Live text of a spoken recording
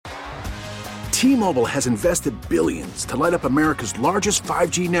T-Mobile has invested billions to light up America's largest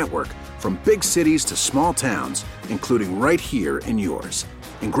 5G network, from big cities to small towns, including right here in yours.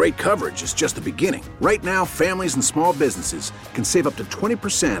 And great coverage is just the beginning. Right now, families and small businesses can save up to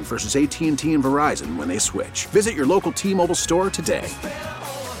 20% versus AT&T and Verizon when they switch. Visit your local T-Mobile store today.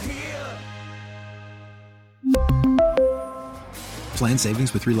 Plan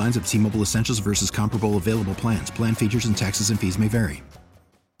savings with 3 lines of T-Mobile Essentials versus comparable available plans. Plan features and taxes and fees may vary.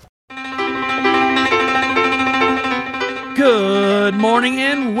 Good morning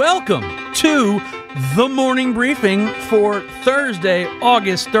and welcome to the morning briefing for Thursday,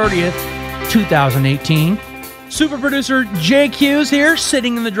 August 30th, 2018. Super producer Jake Hughes here,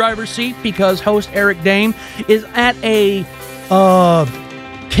 sitting in the driver's seat because host Eric Dane is at a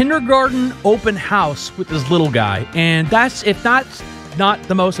kindergarten open house with this little guy. And if that's not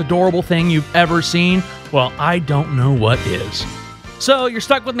the most adorable thing you've ever seen, well, I don't know what is. So you're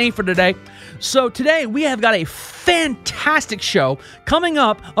stuck with me for today. So today we have got a fantastic show coming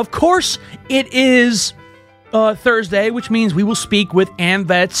up. Of course, it is Thursday, which means we will speak with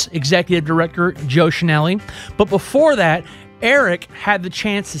AmVet's Executive Director, Joe Chenelly. But before that, Eric had the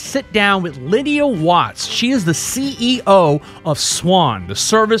chance to sit down with Lydia Watts. She is the CEO of SWAN, the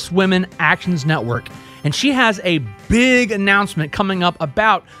Service Women Actions Network. And she has a big announcement coming up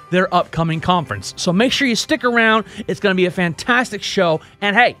about their upcoming conference. So make sure you stick around. It's going to be a fantastic show.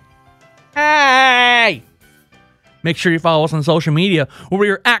 And hey, make sure you follow us on social media, where we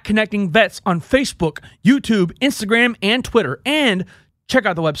are at Connecting Vets on Facebook, YouTube, Instagram, and Twitter. And check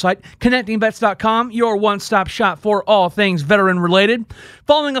out the website, connectingvets.com, your one-stop shop for all things veteran-related.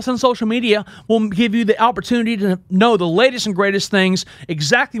 Following us on social media will give you the opportunity to know the latest and greatest things,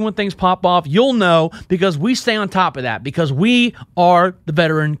 exactly when things pop off. You'll know because we stay on top of that, because we are the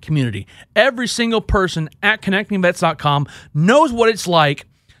veteran community. Every single person at connectingvets.com knows what it's like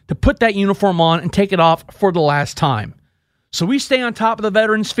to put that uniform on and take it off for the last time. So we stay on top of the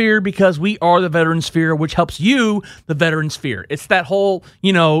veteran sphere because we are the veteran sphere, which helps you, the veteran sphere. It's that whole,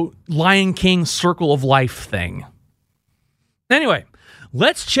 Lion King circle of life thing. Anyway,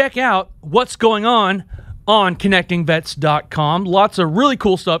 let's check out what's going on connectingvets.com. Lots of really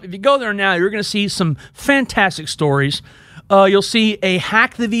cool stuff. If you go there now, you're going to see some fantastic stories. You'll see a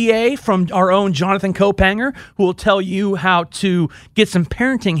Hack the VA from our own Jonathan Kopanger, who will tell you how to get some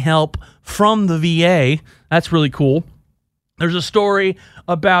parenting help from the VA. That's really cool. There's a story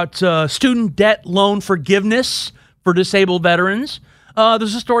about student debt loan forgiveness for disabled veterans.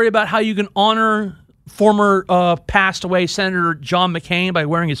 There's a story about how you can honor former passed away Senator John McCain by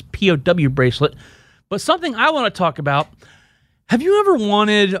wearing his POW bracelet. But something I want to talk about, have you ever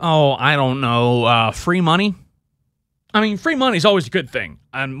wanted, free money? I mean, free money is always a good thing.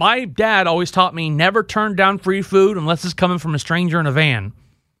 And my dad always taught me never turn down free food unless it's coming from a stranger in a van.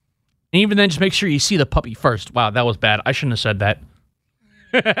 And even then, just make sure you see the puppy first. Wow, that was bad. I shouldn't have said that.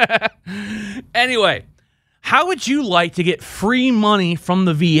 Anyway, how would you like to get free money from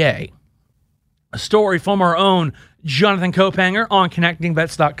the VA? A story from our own Jonathan Kopanger on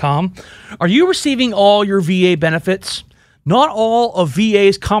connectingvets.com. Are you receiving all your VA benefits? Not all of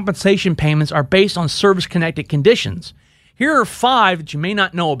VA's compensation payments are based on service-connected conditions. Here are 5 that you may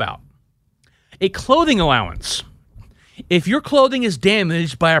not know about. A clothing allowance. If your clothing is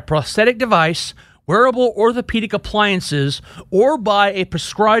damaged by a prosthetic device, wearable orthopedic appliances, or by a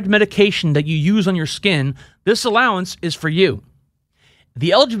prescribed medication that you use on your skin, this allowance is for you.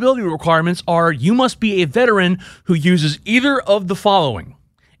 The eligibility requirements are you must be a veteran who uses either of the following: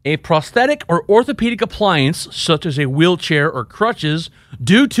 a prosthetic or orthopedic appliance, such as a wheelchair or crutches,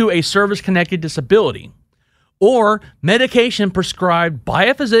 due to a service-connected disability, or medication prescribed by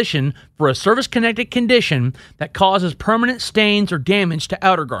a physician for a service-connected condition that causes permanent stains or damage to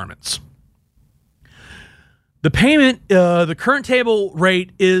outer garments. The payment, the current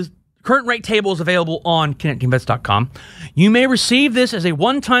rate table is available on connectingvets.com. You may receive this as a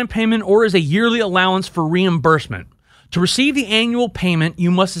one-time payment or as a yearly allowance for reimbursement. To receive the annual payment,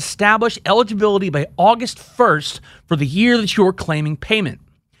 you must establish eligibility by August 1st for the year that you are claiming payment.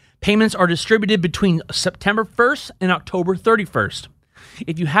 Payments are distributed between September 1st and October 31st.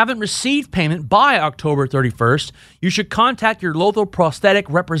 If you haven't received payment by October 31st, you should contact your local prosthetic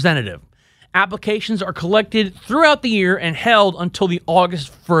representative. Applications are collected throughout the year and held until the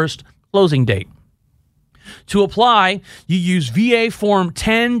August 1st closing date. To apply, you use VA Form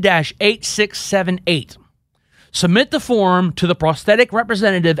 10-8678. Submit the form to the prosthetic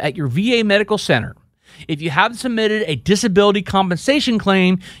representative at your VA medical center. If you haven't submitted a disability compensation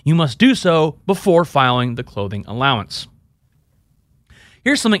claim, you must do so before filing the clothing allowance.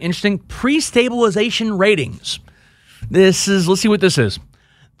 Here's something interesting: pre-stabilization ratings. Let's see what this is.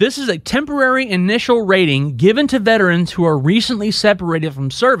 This is a temporary initial rating given to veterans who are recently separated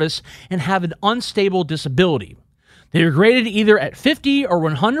from service and have an unstable disability. They are graded either at 50 or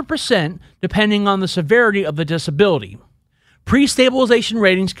 100% depending on the severity of the disability. Pre-stabilization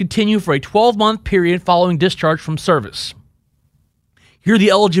ratings continue for a 12-month period following discharge from service. Here are the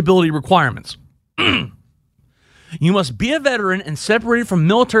eligibility requirements. You must be a veteran and separated from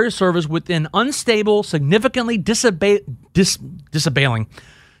military service with an unstable, significantly disabling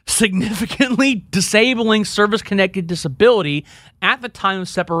service-connected disability at the time of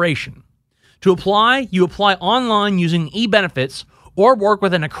separation. To apply, you apply online using eBenefits or work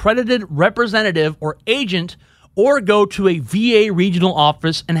with an accredited representative or agent or go to a VA regional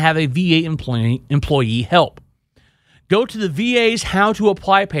office and have a VA employee help. Go to the VA's How to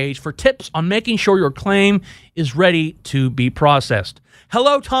Apply page for tips on making sure your claim is ready to be processed.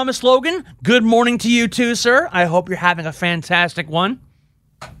 Hello, Thomas Logan. Good morning to you too, sir. I hope you're having a fantastic one.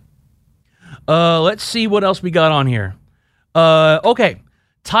 Let's see what else we got on here. Okay.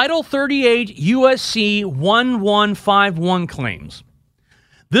 Title 38 USC 1151 claims.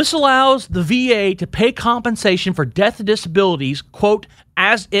 This allows the VA to pay compensation for death and disabilities, quote,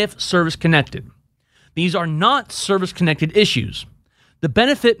 as if service-connected. These are not service-connected issues. The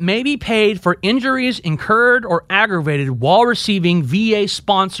benefit may be paid for injuries incurred or aggravated while receiving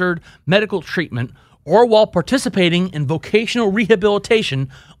VA-sponsored medical treatment or while participating in vocational rehabilitation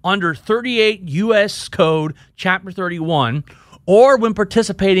under 38 U.S. Code Chapter 31, or when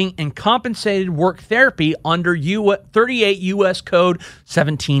participating in compensated work therapy under 38 U.S. Code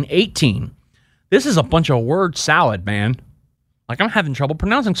 1718. This is a bunch of word salad, man. Like, I'm having trouble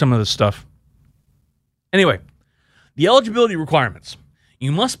pronouncing some of this stuff. Anyway, the eligibility requirements.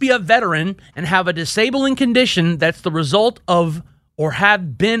 You must be a veteran and have a disabling condition that's the result of or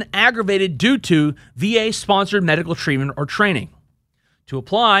have been aggravated due to VA-sponsored medical treatment or training. To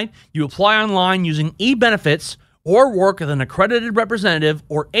apply, you apply online using eBenefits or work with an accredited representative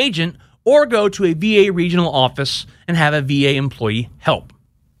or agent or go to a VA regional office and have a VA employee help.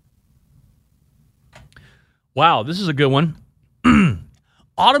 Wow, this is a good one.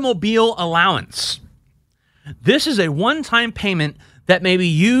 Automobile allowance. This is a one-time payment that may be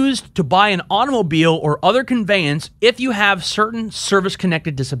used to buy an automobile or other conveyance if you have certain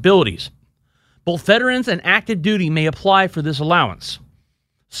service-connected disabilities. Both veterans and active duty may apply for this allowance.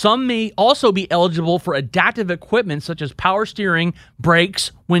 Some may also be eligible for adaptive equipment such as power steering,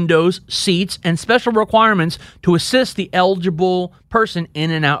 brakes, windows, seats, and special requirements to assist the eligible person in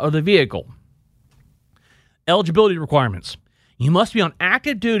and out of the vehicle. Eligibility requirements. You must be on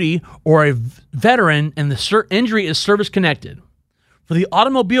active duty or a veteran and the injury is service-connected. For the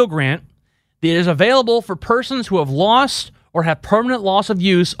automobile grant, it is available for persons who have lost or have permanent loss of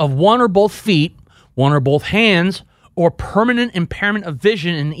use of one or both feet, one or both hands, or permanent impairment of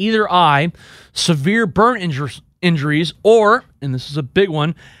vision in either eye, severe burn injuries, or, and this is a big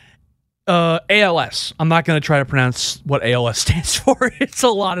one, ALS. I'm not going to try to pronounce what ALS stands for. It's a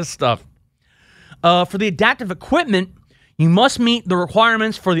lot of stuff. For the adaptive equipment, you must meet the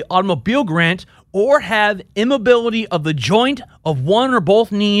requirements for the automobile grant or have immobility of the joint of one or both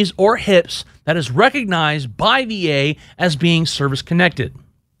knees or hips that is recognized by VA as being service-connected.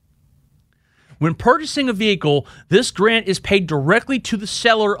 When purchasing a vehicle, this grant is paid directly to the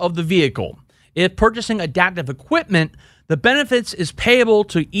seller of the vehicle. If purchasing adaptive equipment, the benefits is payable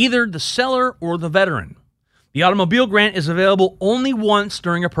to either the seller or the veteran. The automobile grant is available only once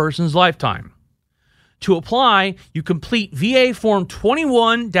during a person's lifetime. To apply, you complete VA Form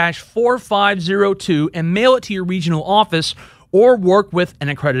 21-4502 and mail it to your regional office or work with an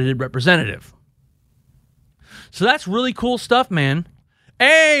accredited representative. So that's really cool stuff, man.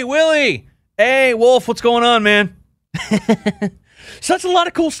 Hey, Willie! Hey, Wolf, what's going on, man? So that's a lot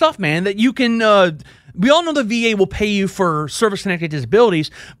of cool stuff, man, that you can... we all know the VA will pay you for service-connected disabilities,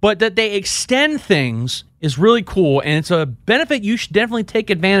 but that they extend things is really cool, and it's a benefit you should definitely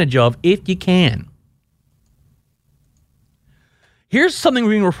take advantage of if you can. Here's something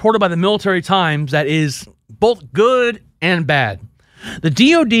being reported by the Military Times that is both good and bad. The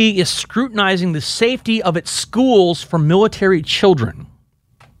DoD is scrutinizing the safety of its schools for military children.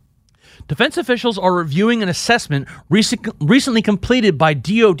 Defense officials are reviewing an assessment recently completed by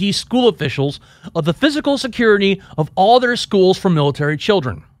DoD school officials of the physical security of all their schools for military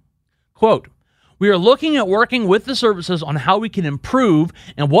children. Quote, "We are looking at working with the services on how we can improve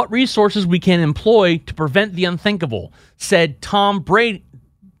and what resources we can employ to prevent the unthinkable," said Tom Brady.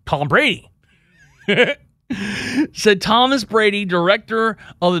 Said Thomas Brady, director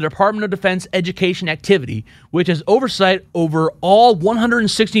of the Department of Defense Education Activity, which has oversight over all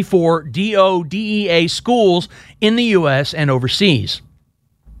 164 DODEA schools in the U.S. and overseas.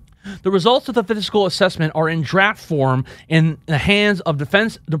 The results of the physical assessment are in draft form in the hands of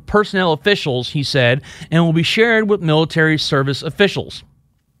defense personnel officials, he said, and will be shared with military service officials.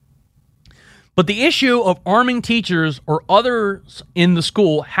 But the issue of arming teachers or others in the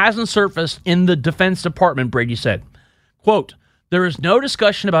school hasn't surfaced in the Defense Department, Brady said. Quote, there is no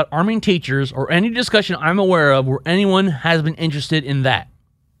discussion about arming teachers or any discussion I'm aware of where anyone has been interested in that.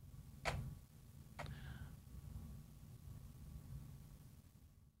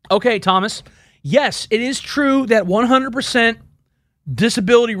 Okay, Thomas. Yes, it is true that 100%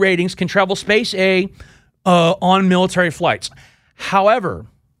 disability ratings can travel space A on military flights. However,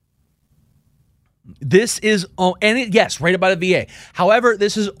 this is, yes, rated by the VA. However,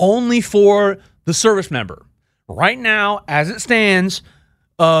 this is only for the service member. Right now, as it stands,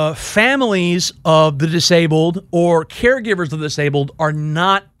 families of the disabled or caregivers of the disabled are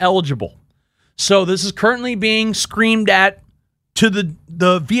not eligible. So this is currently being screamed at to the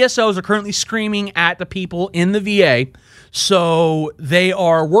VSOs are currently screaming at the people in the VA. So they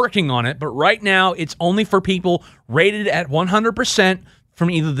are working on it. But right now, it's only for people rated at 100% from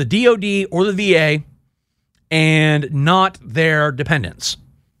either the DOD or the VA and not their dependents.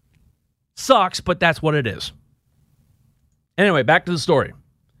 Sucks, but that's what it is. Anyway, back to the story.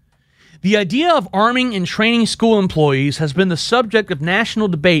 The idea of arming and training school employees has been the subject of national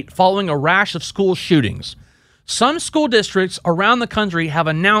debate following a rash of school shootings. Some school districts around the country have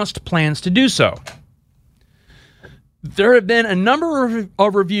announced plans to do so. There have been a number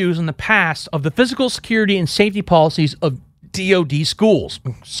of reviews in the past of the physical security and safety policies of DoD schools.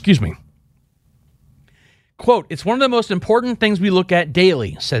 Excuse me. Quote, it's one of the most important things we look at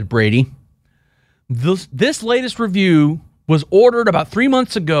daily, said Brady. This latest review was ordered about 3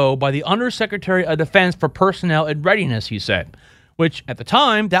 months ago by the Undersecretary of Defense for Personnel and Readiness, he said, which at the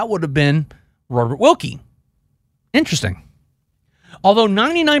time, that would have been Robert Wilkie. Interesting. Although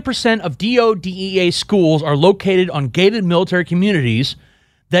 99% of DODEA schools are located on gated military communities,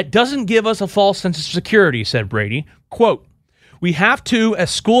 that doesn't give us a false sense of security, said Brady. Quote, we have to,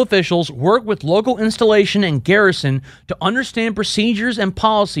 as school officials, work with local installation and garrison to understand procedures and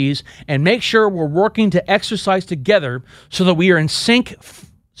policies and make sure we're working to exercise together so that we are in sync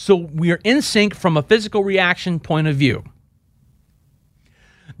from a physical reaction point of view.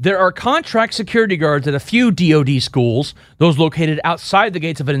 There are contract security guards at a few DoD schools, those located outside the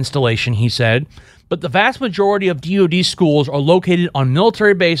gates of an installation, he said, but the vast majority of DoD schools are located on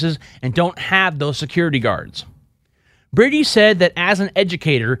military bases and don't have those security guards. Brady said that as an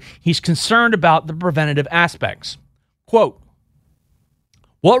educator, he's concerned about the preventative aspects. Quote,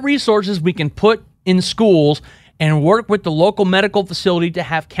 what resources we can put in schools and work with the local medical facility to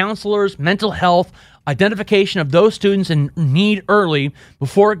have counselors, mental health, identification of those students in need early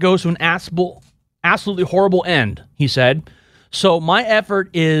before it goes to an absolutely horrible end, he said. So my effort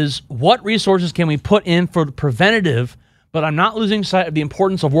is what resources can we put in for the preventative, but I'm not losing sight of the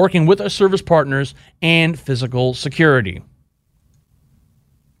importance of working with our service partners and physical security.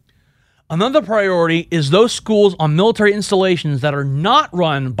 Another priority is those schools on military installations that are not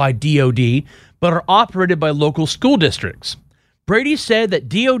run by DoD, but are operated by local school districts. Brady said that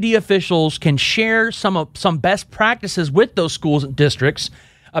DoD officials can share some best practices with those schools and districts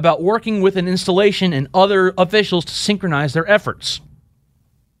about working with an installation and other officials to synchronize their efforts.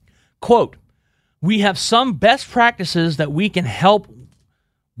 Quote, we have some best practices that we can help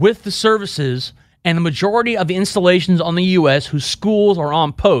with the services and the majority of the installations on the U.S. whose schools are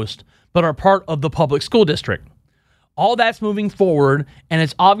on post, but are part of the public school district. All that's moving forward, and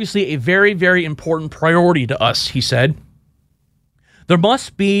it's obviously a very, very important priority to us, he said. There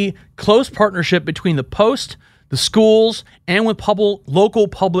must be close partnership between the post, the schools, and with local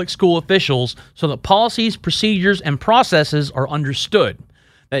public school officials so that policies, procedures, and processes are understood,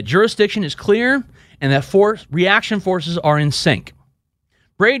 that jurisdiction is clear, and that reaction forces are in sync.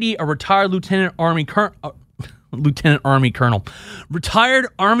 Brady, a retired retired Army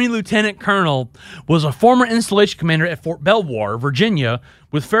Lieutenant Colonel, was a former installation commander at Fort Belvoir, Virginia,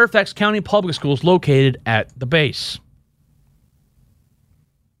 with Fairfax County Public Schools located at the base.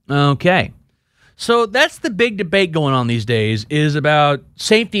 Okay. So that's the big debate going on these days, is about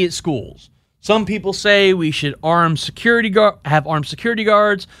safety at schools. Some people say we should have armed security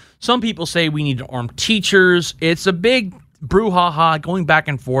guards. Some people say we need to arm teachers. It's a big brouhaha going back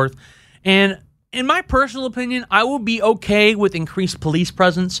and forth. And in my personal opinion, I will be okay with increased police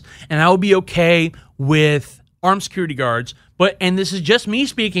presence, and I will be okay with armed security guards. And this is just me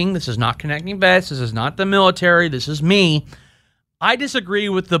speaking. This is not Connecting Vets. This is not the military. This is me. I disagree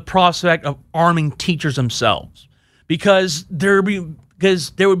with the prospect of arming teachers themselves because there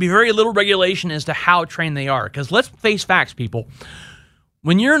would be very little regulation as to how trained they are. Because let's face facts, people.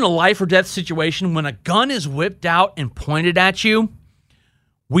 when you're in a life or death situation, when a gun is whipped out and pointed at you,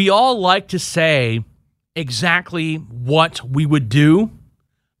 we all like to say exactly what we would do,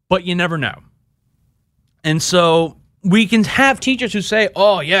 but you never know. And so we can have teachers who say,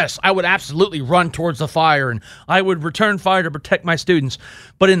 oh, yes, I would absolutely run towards the fire and I would return fire to protect my students.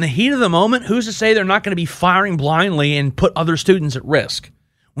 But in the heat of the moment, who's to say they're not going to be firing blindly and put other students at risk?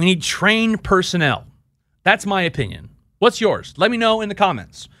 We need trained personnel. That's my opinion. What's yours? Let me know in the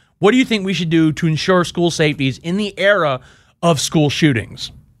comments. What do you think we should do to ensure school safety in the era of school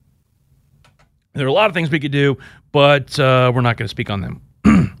shootings? There are a lot of things we could do, but we're not going to speak on them.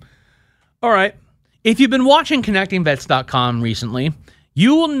 All right. If you've been watching ConnectingVets.com recently,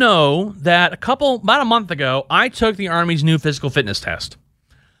 you will know that about a month ago, I took the Army's new physical fitness test.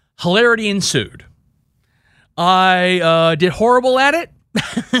 Hilarity ensued. I did horrible at it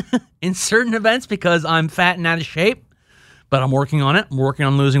in certain events because I'm fat and out of shape, but I'm working on it. I'm working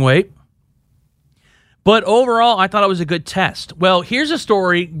on losing weight. But overall, I thought it was a good test. Well, here's a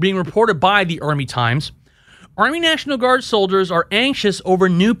story being reported by the Army Times. Army National Guard soldiers are anxious over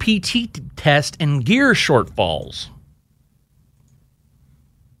new PT test and gear shortfalls.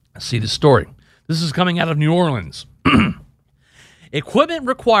 Let's see the story. This is coming out of New Orleans. Equipment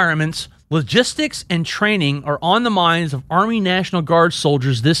requirements, logistics, and training are on the minds of Army National Guard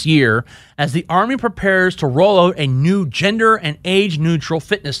soldiers this year as the Army prepares to roll out a new gender and age-neutral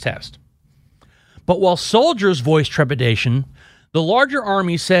fitness test. But while soldiers voice trepidation, the larger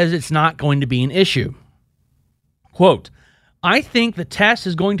Army says it's not going to be an issue. Quote, I think the test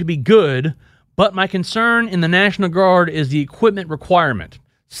is going to be good, but my concern in the National Guard is the equipment requirement,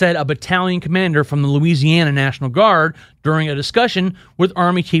 said a battalion commander from the Louisiana National Guard during a discussion with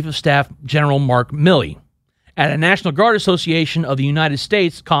Army Chief of Staff General Mark Milley at a National Guard Association of the United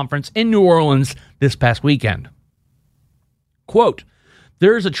States conference in New Orleans this past weekend. Quote,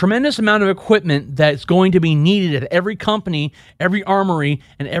 there is a tremendous amount of equipment that's going to be needed at every company, every armory,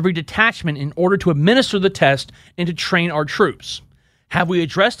 and every detachment in order to administer the test and to train our troops. Have we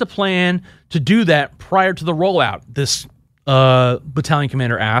addressed a plan to do that prior to the rollout? This battalion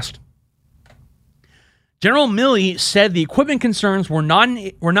commander asked. General Milley said the equipment concerns were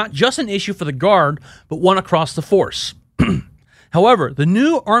not just an issue for the Guard, but one across the force. However, the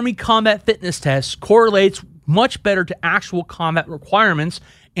new Army Combat Fitness Test correlates much better to actual combat requirements,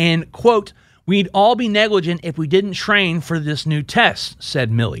 and, quote, we'd all be negligent if we didn't train for this new test,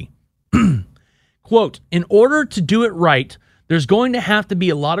 said Milley. Quote, in order to do it right, there's going to have to be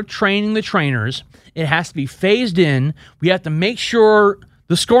a lot of training the trainers. It has to be phased in. We have to make sure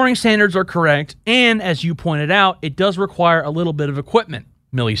the scoring standards are correct, and as you pointed out, it does require a little bit of equipment,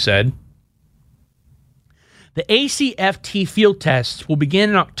 Milley said. The ACFT field tests will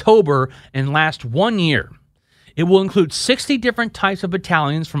begin in October and last 1 year. It will include 60 different types of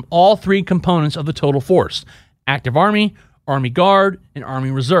battalions from all three components of the total force: Active Army, Army Guard, and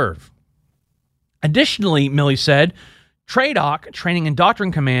Army Reserve. Additionally, Milley said, TRADOC, Training and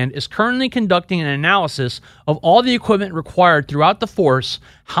Doctrine Command, is currently conducting an analysis of all the equipment required throughout the force,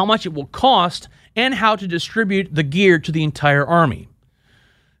 how much it will cost, and how to distribute the gear to the entire Army.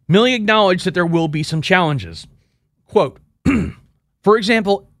 Milley acknowledged that there will be some challenges. Quote, for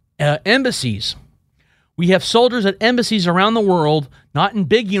example, embassies. We have soldiers at embassies around the world, not in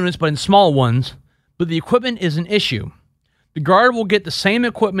big units but in small ones, but the equipment is an issue. The Guard will get the same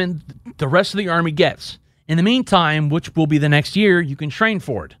equipment the rest of the Army gets. In the meantime, which will be the next year, you can train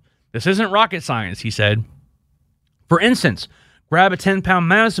for it. This isn't rocket science, he said. For instance, grab a 10-pound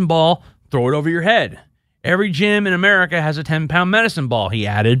medicine ball, throw it over your head. Every gym in America has a 10-pound medicine ball, he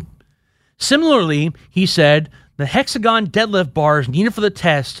added. Similarly, he said, the hexagon deadlift bars needed for the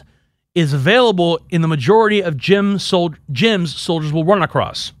test is available in the majority of gyms soldiers will run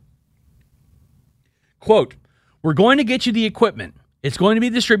across. Quote, we're going to get you the equipment. It's going to be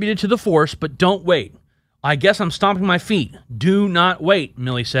distributed to the force, but don't wait. I guess I'm stomping my feet. Do not wait,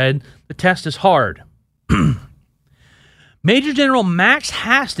 Milley said. The test is hard. Major General Max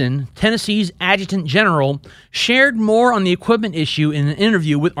Haston, Tennessee's Adjutant General, shared more on the equipment issue in an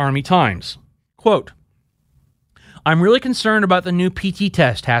interview with Army Times. Quote, I'm really concerned about the new PT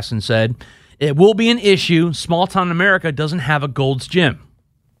test, Haston said. It will be an issue. Small-town America doesn't have a Gold's Gym.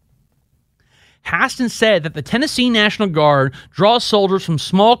 Haston said that the Tennessee National Guard draws soldiers from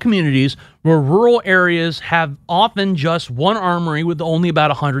small communities where rural areas have often just one armory with only about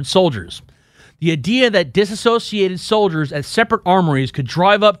 100 soldiers. The idea that disassociated soldiers at separate armories could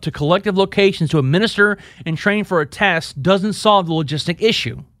drive up to collective locations to administer and train for a test doesn't solve the logistic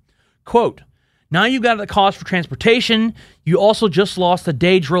issue. Quote, now you've got the cost for transportation. You also just lost a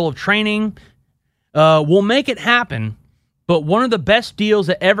day drill of training. We'll make it happen, but one of the best deals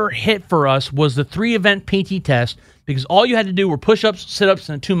that ever hit for us was the 3-event PT test, because all you had to do were push-ups, sit-ups,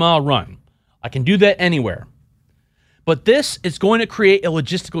 and a 2-mile run. I can do that anywhere. But this is going to create a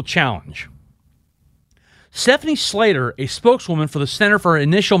logistical challenge. Stephanie Slater, a spokeswoman for the Center for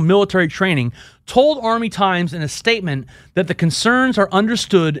Initial Military Training, told Army Times in a statement that the concerns are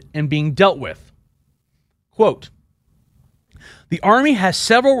understood and being dealt with. Quote, "The Army has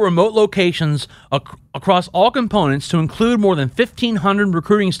several remote locations across all components to include more than 1,500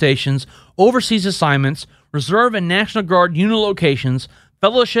 recruiting stations, overseas assignments, Reserve and National Guard unit locations,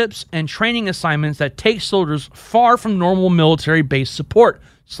 fellowships, and training assignments that take soldiers far from normal military base support,"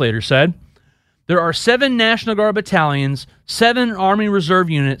 Slater said. "There are 7 National Guard battalions, 7 Army Reserve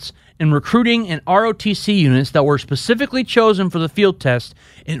units, and recruiting and ROTC units that were specifically chosen for the field test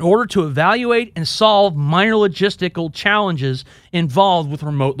in order to evaluate and solve minor logistical challenges involved with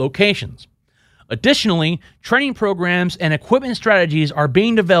remote locations. Additionally, training programs and equipment strategies are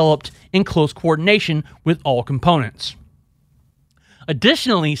being developed in close coordination with all components."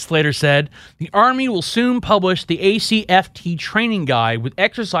 Additionally, Slater said, the Army will soon publish the ACFT training guide with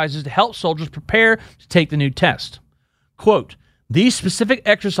exercises to help soldiers prepare to take the new test. Quote, "These specific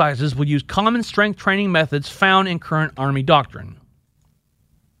exercises will use common strength training methods found in current Army doctrine."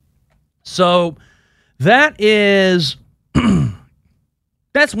 So that is,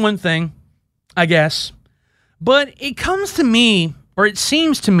 that's one thing, I guess. But it comes to me, or it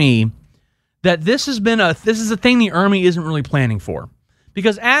seems to me, that this is a thing the Army isn't really planning for.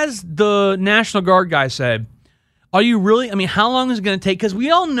 Because as the National Guard guy said, are you really, how long is it going to take? Because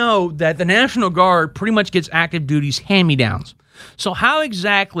we all know that the National Guard pretty much gets active duties hand-me-downs. So how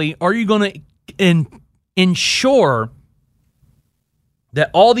exactly are you going to ensure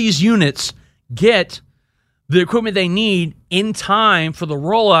that all these units get the equipment they need in time for the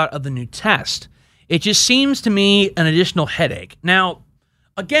rollout of the new test? It just seems to me an additional headache. Now,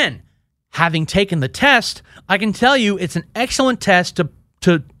 again, having taken the test, I can tell you it's an excellent test to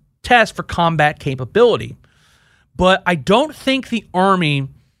test for combat capability. But I don't think the Army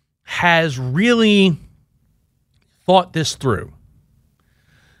has really thought this through.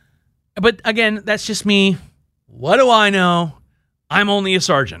 But again, that's just me. What do I know? I'm only a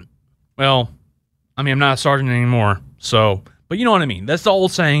sergeant. Well, I'm not a sergeant anymore. So, but you know what I mean. That's the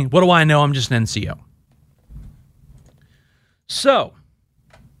old saying, what do I know? I'm just an NCO. So,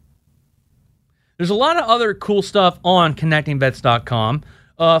 there's a lot of other cool stuff on connectingvets.com.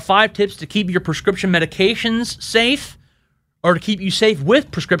 5 tips to keep your prescription medications safe, or to keep you safe with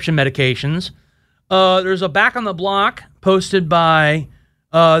prescription medications. There's a Back on the Block posted by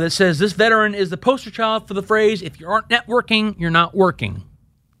that says this veteran is the poster child for the phrase, if you aren't networking, you're not working.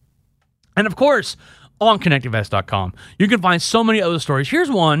 And of course, on connectingvets.com, you can find so many other stories.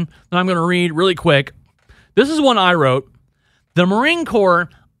 Here's one that I'm going to read really quick. This is one I wrote. The Marine Corps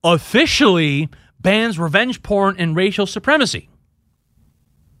officially bans revenge porn and racial supremacy.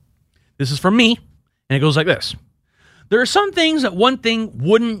 This is from me, and it goes like this. There are some things that one thing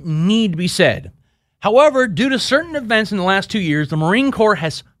wouldn't need to be said. However, due to certain events in the last 2 years, the Marine Corps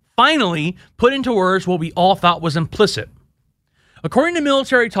has finally put into words what we all thought was implicit. According to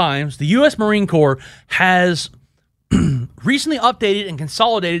Military Times, the U.S. Marine Corps has recently updated and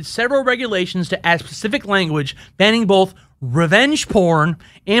consolidated several regulations to add specific language banning both revenge porn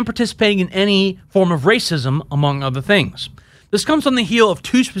and participating in any form of racism, among other things. This comes on the heel of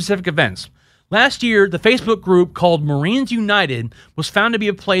 2 specific events. Last year, the Facebook group called Marines United was found to be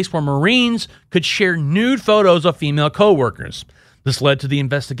a place where Marines could share nude photos of female co-workers. This led to the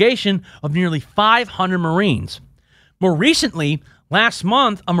investigation of nearly 500 Marines. More recently, last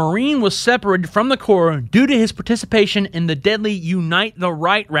month, a Marine was separated from the Corps due to his participation in the deadly Unite the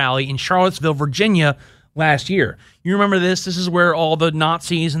Right rally in Charlottesville, Virginia last year. You remember this? This is where all the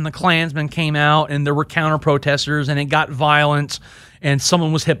Nazis and the Klansmen came out, and there were counter-protesters, and it got violent, and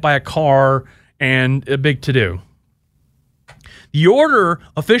someone was hit by a car, and a big to-do. The order,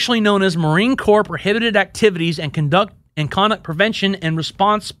 officially known as Marine Corps Prohibited Activities and Conduct Prevention and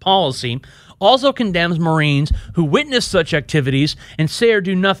Response Policy, also condemns Marines who witness such activities and say or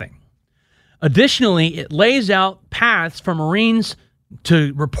do nothing. Additionally, it lays out paths for Marines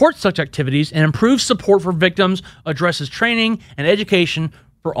to report such activities and improve support for victims, addresses training and education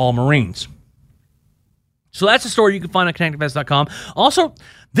for all Marines. So that's a story you can find on connectingvets.com. Also,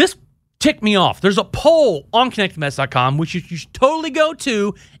 this ticked me off. There's a poll on connectingvets.com, which you should totally go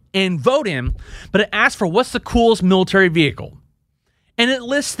to and vote in, but it asks for what's the coolest military vehicle. And it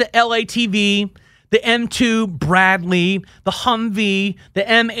lists the LATV, the M2 Bradley, the Humvee, the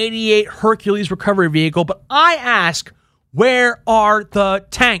M88 Hercules recovery vehicle, but I ask, where are the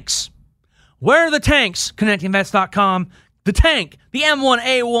tanks? Where are the tanks? Connectingvets.com. The tank, the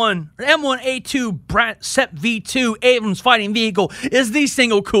M1A1 or M1A2 Brat SEP V2 Abrams fighting vehicle is the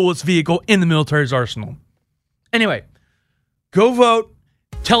single coolest vehicle in the military's arsenal. Anyway, go vote.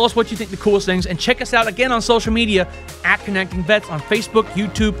 Tell us what you think the coolest things, and check us out again on social media at Connecting Vets on Facebook,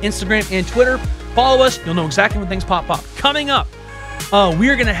 YouTube, Instagram, and Twitter. Follow us. You'll know exactly when things pop up. Coming up, we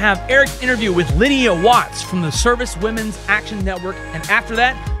are going to have Eric's interview with Lydia Watts from the Service Women's Action Network, and after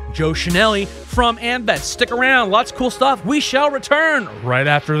that, Joe Chanelli from AMVETS. Stick around. Lots of cool stuff. We shall return right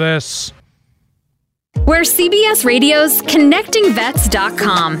after this. We're CBS Radio's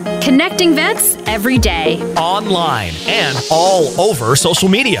ConnectingVets.com. Connecting vets every day. Online and all over social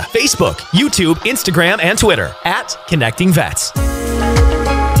media. Facebook, YouTube, Instagram, and Twitter at Connecting Vets.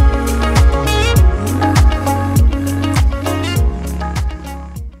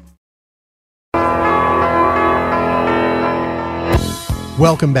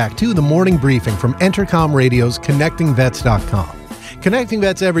 Welcome back to the morning briefing from Entercom Radio's ConnectingVets.com. Connecting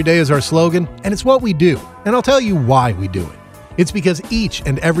Vets every day is our slogan, and it's what we do. And I'll tell you why we do it. It's because each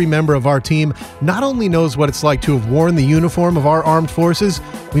and every member of our team not only knows what it's like to have worn the uniform of our armed forces,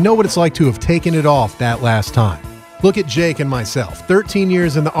 we know what it's like to have taken it off that last time. Look at Jake and myself. 13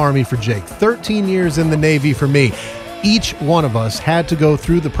 years in the Army for Jake, 13 years in the Navy for me. Each one of us had to go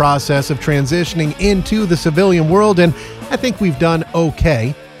through the process of transitioning into the civilian world, and I think we've done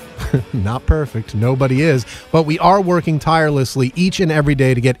okay. Not perfect, nobody is, but we are working tirelessly each and every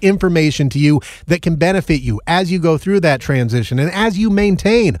day to get information to you that can benefit you as you go through that transition and as you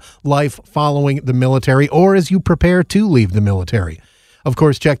maintain life following the military or as you prepare to leave the military. Of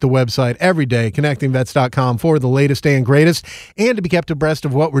course, check the website every day, connectingvets.com, for the latest and greatest. And to be kept abreast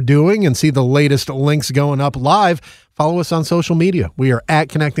of what we're doing and see the latest links going up live, follow us on social media. We are at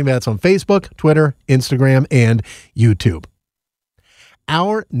Connecting Vets on Facebook, Twitter, Instagram, and YouTube.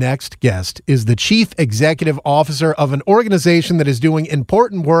 Our next guest is the Chief Executive Officer of an organization that is doing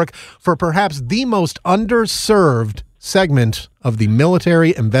important work for perhaps the most underserved segment of the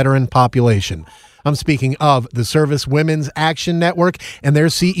military and veteran population. I'm speaking of the Service Women's Action Network, and their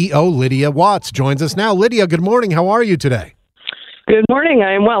CEO, Lydia Watts, joins us now. Lydia, good morning. How are you today? Good morning.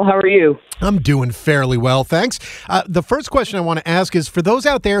 I am well. How are you? I'm doing fairly well, thanks. The first question I want to ask is, for those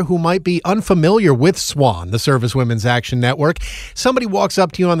out there who might be unfamiliar with SWAN, the Service Women's Action Network, somebody walks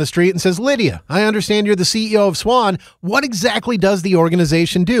up to you on the street and says, Lydia, I understand you're the CEO of SWAN. What exactly does the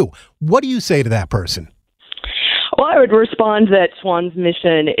organization do? What do you say to that person? Well, I would respond that SWAN's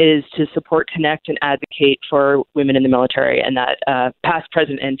mission is to support, connect, and advocate for women in the military, and that past,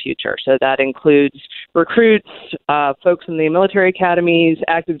 present, and future. So that includes recruits, folks in the military academies,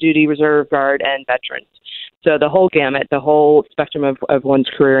 active duty, reserve guard, and veterans. So the whole gamut, the whole spectrum of one's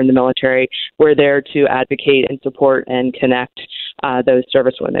career in the military, we're there to advocate and support and connect those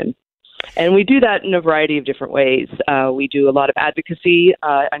service women. And we do that in a variety of different ways. We do a lot of advocacy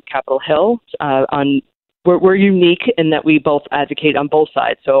on Capitol Hill. We're unique in that we both advocate on both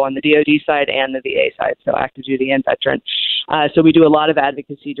sides, so on the DoD side and the VA side, so active duty and veteran. So we do a lot of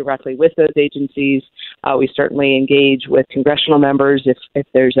advocacy directly with those agencies. We certainly engage with congressional members if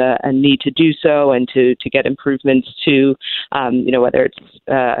there's a need to do so and to get improvements to, whether it's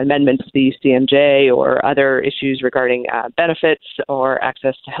amendments to the CMJ or other issues regarding benefits or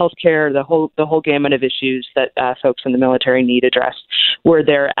access to health care, the whole gamut of issues that folks in the military need addressed. We're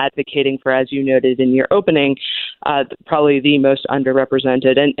there advocating for, as you noted in your opening, probably the most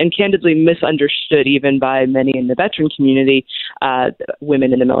underrepresented and candidly misunderstood even by many in the veteran community,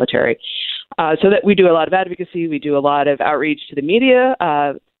 women in the military. So that we do a lot of advocacy, we do a lot of outreach to the media.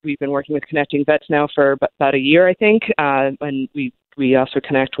 We've been working with Connecting Vets now for about a year, I think, and we also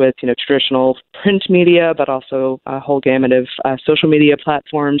connect with traditional print media, but also a whole gamut of social media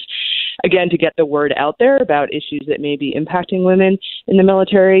platforms, again, to get the word out there about issues that may be impacting women in the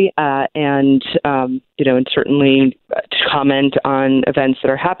military, and certainly to comment on events that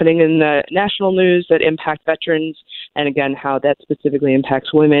are happening in the national news that impact veterans, and again, how that specifically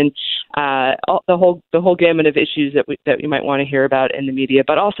impacts women. The whole gamut of issues that we might want to hear about in the media,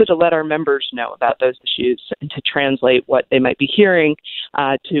 but also to let our members know about those issues and to translate what they might be hearing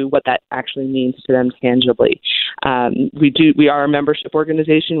to what that actually means to them tangibly. We are a membership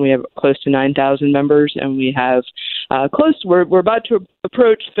organization. We have close to 9,000 members, and we have we're about to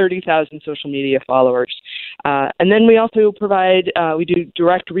approach 30,000 social media followers. And then we also provide, we do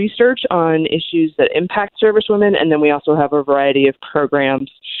direct research on issues that impact service women, and then we also have a variety of programs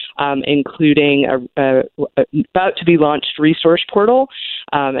including a about to be launched resource portal.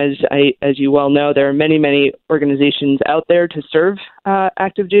 As you well know, there are many organizations out there to serve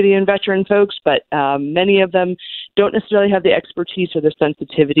active duty and veteran folks, but many of them don't necessarily have the expertise or the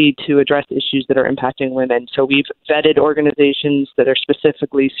sensitivity to address issues that are impacting women. So we've vetted organizations that are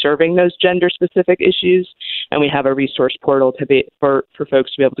specifically serving those gender-specific issues, and we have a resource portal for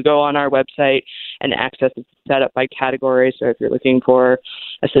folks to be able to go on our website and access it, set up by category. So if you're looking for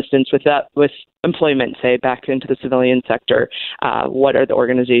assistance with employment, say, back into the civilian sector, what are the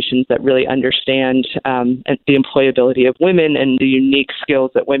organizations that really understand the employability of women and the unique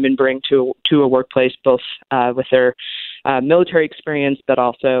skills that women bring to a workplace, both with their military experience, but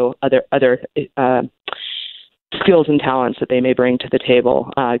also other skills and talents that they may bring to the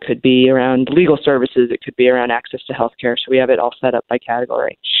table. It could be around legal services. It could be around access to healthcare. So we have it all set up by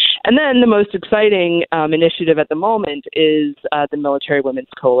category. And then the most exciting initiative at the moment is the Military Women's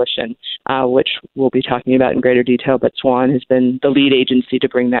Coalition, which we'll be talking about in greater detail, but SWAN has been the lead agency to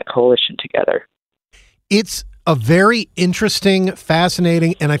bring that coalition together. It's a very interesting,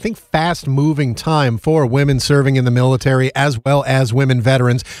 fascinating, and I think fast-moving time for women serving in the military as well as women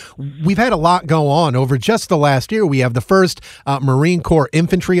veterans. We've had a lot go on over just the last year. We have the first Marine Corps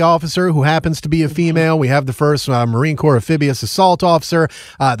infantry officer who happens to be a female. We have the first Marine Corps amphibious assault officer.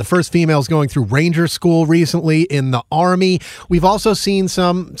 The first females going through Ranger School recently in the Army. We've also seen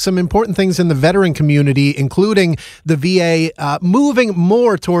some important things in the veteran community, including the VA moving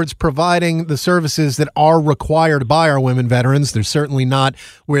more towards providing the services that are required by our women veterans. They're certainly not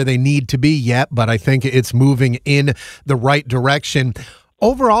where they need to be yet, but I think it's moving in the right direction.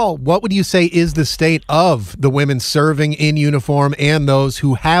 Overall, what would you say is the state of the women serving in uniform and those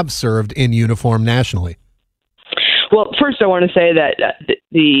who have served in uniform nationally? Well, first I want to say that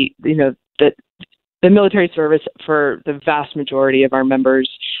the military service for the vast majority of our members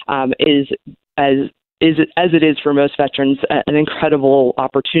is as it is for most veterans, an incredible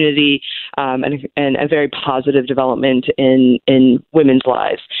opportunity and a very positive development in women's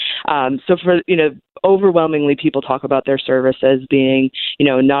lives. So for, overwhelmingly people talk about their service as being,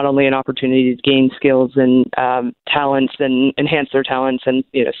 not only an opportunity to gain skills and talents and enhance their talents and,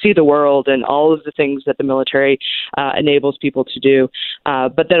 see the world and all of the things that the military enables people to do,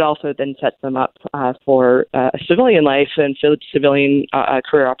 but that also then sets them up for a civilian life and civilian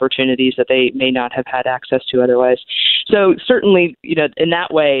career opportunities that they may not have had access to otherwise. So certainly, in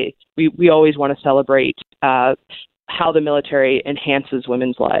that way, we always want to celebrate how the military enhances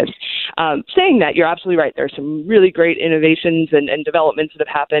women's lives. Saying that, you're absolutely right. There are some really great innovations and developments that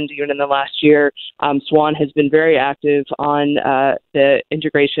have happened even in the last year. SWAN has been very active on the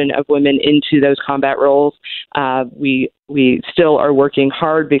integration of women into those combat roles. We still are working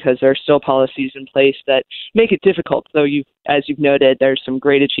hard because there are still policies in place that make it difficult. So as you've noted, there's some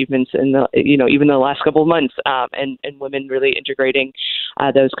great achievements in even the last couple of months, and women really integrating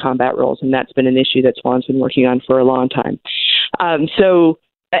those combat roles. And that's been an issue that SWAN's been working on for a long time.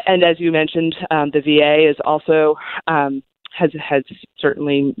 And as you mentioned, the VA is also has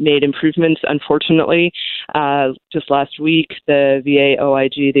certainly made improvements. Unfortunately, just last week, the VA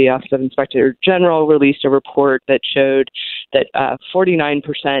OIG, the Office of Inspector General, released a report that showed that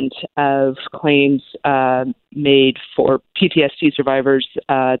 49% of claims made for PTSD survivors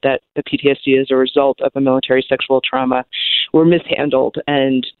that the PTSD as a result of a military sexual trauma were mishandled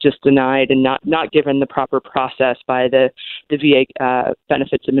and just denied and not given the proper process by the VA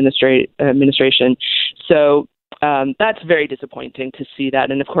Benefits Administration. So that's very disappointing to see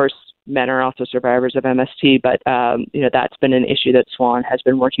that. And of course, men are also survivors of MST, but that's been an issue that SWAN has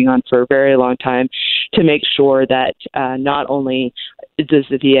been working on for a very long time to make sure that not only does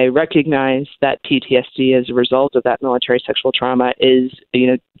the VA recognize that PTSD as a result of that military sexual trauma is,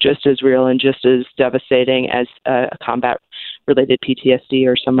 just as real and just as devastating as a combat-related PTSD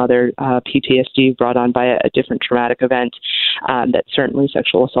or some other PTSD brought on by a different traumatic event, that certainly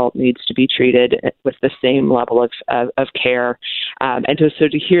sexual assault needs to be treated with the same level of care. And so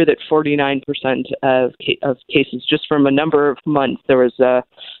to hear that 49% of cases, just from a number of months, the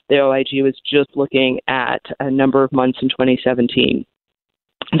OIG was just looking at a number of months in 2017.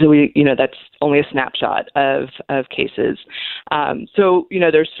 So that's only a snapshot of cases. So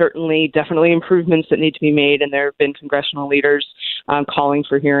there's definitely improvements that need to be made, and there have been congressional leaders calling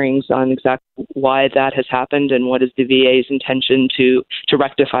for hearings on exactly why that has happened and what is the VA's intention to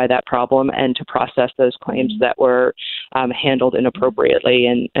rectify that problem and to process those claims that were handled inappropriately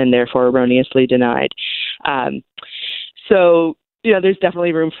and therefore erroneously denied. So there's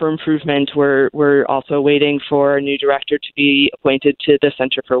definitely room for improvement. We're also waiting for a new director to be appointed to the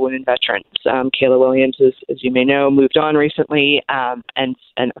Center for Women Veterans. Kayla Williams, as you may know, moved on recently, and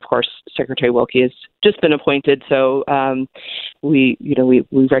of course Secretary Wilkie has just been appointed. So we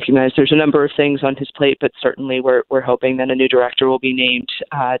recognize there's a number of things on his plate, but certainly we're hoping that a new director will be named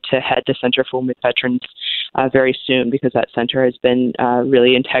to head the Center for Women Veterans very soon, because that center has been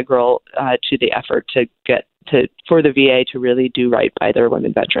really integral to the effort for the VA to really do right by their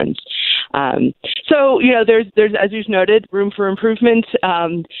women veterans. So there's as you noted, room for improvement.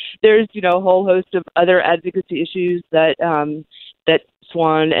 There's a whole host of other advocacy issues that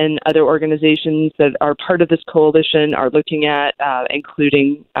SWAN and other organizations that are part of this coalition are looking at,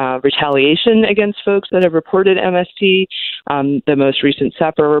 including retaliation against folks that have reported MST. The most recent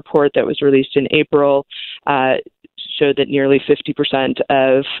SAPRA report that was released in April showed that nearly 50%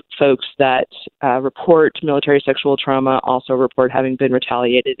 of folks that report military sexual trauma also report having been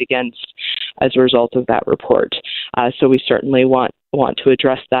retaliated against as a result of that report. So we certainly want to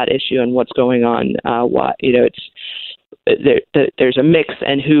address that issue and what's going on. There's a mix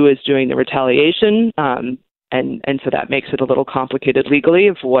and who is doing the retaliation. And so that makes it a little complicated legally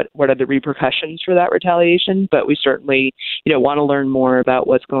of what are the repercussions for that retaliation. But we certainly, want to learn more about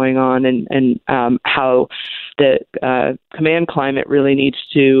what's going on and how the command climate really needs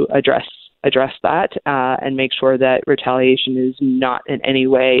to address that and make sure that retaliation is not in any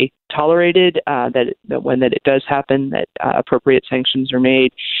way tolerated, that when it does happen, that appropriate sanctions are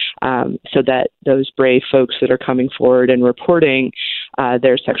made, so that those brave folks that are coming forward and reporting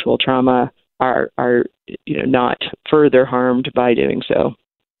their sexual trauma are not further harmed by doing so.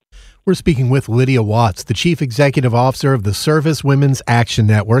 We're speaking with Lydia Watts, the Chief Executive Officer of the Service Women's Action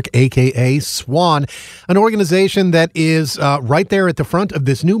Network, a.k.a. SWAN, an organization that is right there at the front of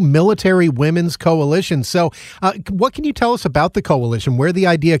this new Military Women's Coalition. So what can you tell us about the coalition, where the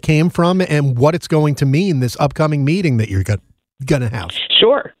idea came from, and what it's going to mean this upcoming meeting that you're going to have?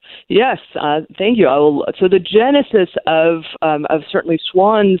 Sure. Yes. Thank you. So the genesis of certainly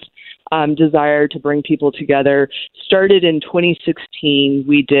SWAN's desire to bring people together started in 2016.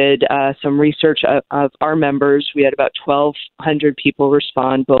 We did some research of our members. We had about 1,200 people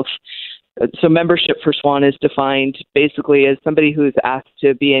respond. So membership for SWAN is defined basically as somebody who is asked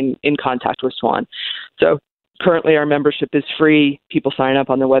to be in contact with SWAN. So currently our membership is free. People sign up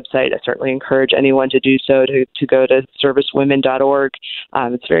on the website. I certainly encourage anyone to do so, to go to servicewomen.org.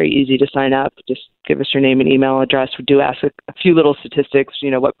 It's very easy to sign up. Just give us your name and email address. We do ask a few little statistics,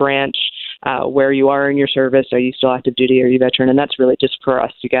 what branch, where you are in your service. Are you still active duty? Are you veteran? And that's really just for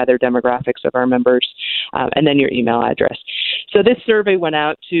us to gather demographics of our members, and then your email address. So this survey went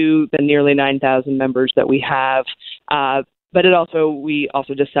out to the nearly 9,000 members that we have, but we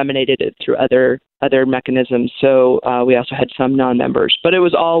also disseminated it through other mechanisms. So we also had some non-members, but it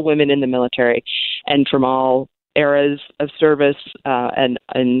was all women in the military and from all eras of service,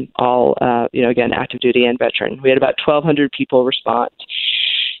 and all, again, active duty and veteran. We had about 1,200 people respond.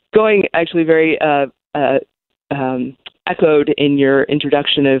 Going actually very echoed in your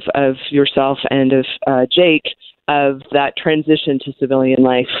introduction of yourself and of Jake, of that transition to civilian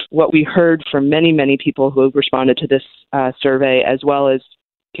life. What we heard from many, many people who have responded to this survey, as well as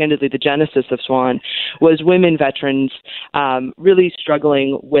candidly the genesis of SWAN, was women veterans really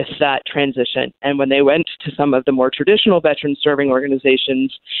struggling with that transition. And when they went to some of the more traditional veteran serving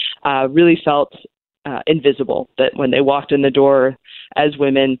organizations, really felt invisible, that when they walked in the door as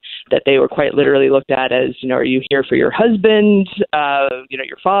women, that they were quite literally looked at as, are you here for your husband,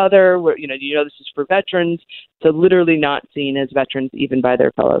 your father, this is for veterans. So literally not seen as veterans even by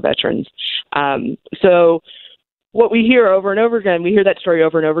their fellow veterans. So what we hear over and over again, we hear that story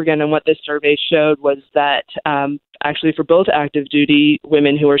over and over again, and what this survey showed was that actually for both active duty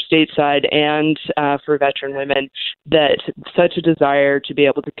women who are stateside and for veteran women, that such a desire to be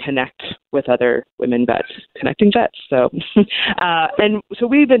able to connect with other women vets, connecting vets. So, and so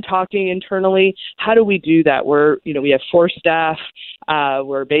we've been talking internally, how do we do that? We have 4 staff,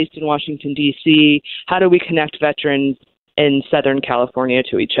 we're based in Washington, D.C. How do we connect veterans in Southern California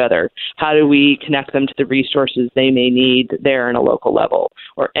to each other? How do we connect them to the resources they may need there in a local level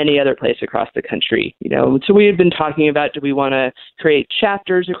or any other place across the country? So we had been talking about, do we want to create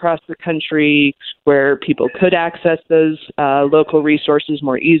chapters across the country where people could access those local resources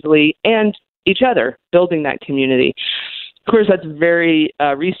more easily, and each other, building that community. Of course, that's very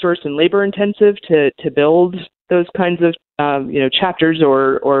resource and labor intensive to build those kinds of chapters,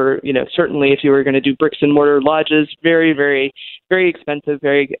 or certainly if you were going to do bricks and mortar lodges, very, very, very expensive,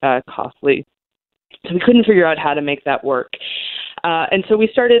 very costly. So we couldn't figure out how to make that work. And so we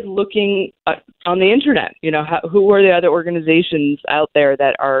started looking on the internet, who are the other organizations out there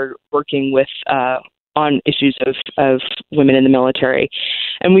that are working with on issues of women in the military.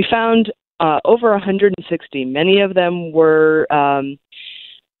 And we found over 160. Many of them were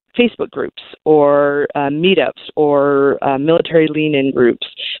Facebook groups or meetups or military lean-in groups,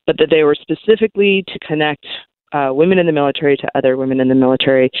 but that they were specifically to connect women in the military to other women in the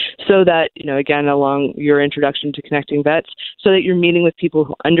military, so that, again, along your introduction to Connecting Vets, so that you're meeting with people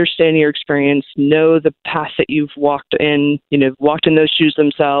who understand your experience, know the path that you've walked in those shoes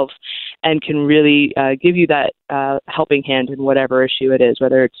themselves, and can really give you that helping hand in whatever issue it is,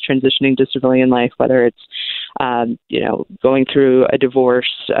 whether it's transitioning to civilian life, whether it's, going through a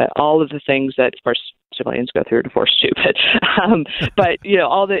divorce, all of the things that, of course, civilians go through a divorce too, but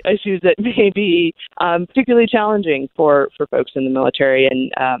all the issues that may be particularly challenging for folks in the military,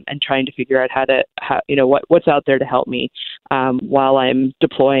 and trying to figure out what's out there to help me while I'm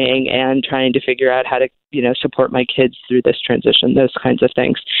deploying, and trying to figure out how to support my kids through this transition, those kinds of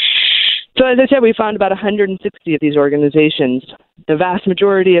things. So as I said, we found about 160 of these organizations. The vast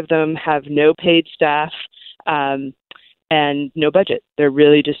majority of them have no paid staff and no budget. They're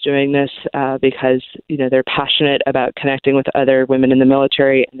really just doing this because they're passionate about connecting with other women in the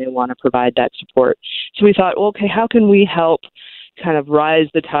military, and they want to provide that support. So we thought, well, okay, how can we help kind of rise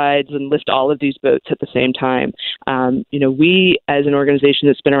the tides and lift all of these boats at the same time? We, as an organization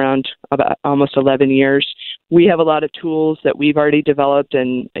that's been around about almost 11 years, we have a lot of tools that we've already developed,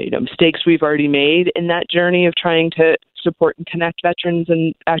 and mistakes we've already made in that journey of trying to support and connect veterans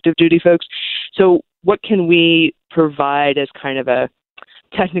and active duty folks. So what can we provide as kind of a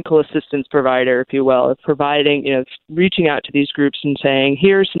technical assistance provider, if you will, of providing, reaching out to these groups and saying,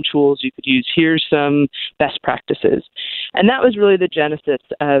 here's some tools you could use, here's some best practices. And that was really the genesis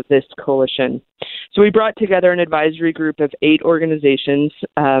of this coalition. So we brought together an advisory group of 8 organizations.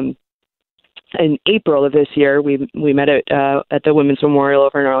 In April of this year, we met at the Women's Memorial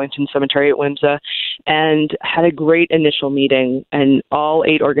over in Arlington Cemetery at WMSA, and had a great initial meeting. And all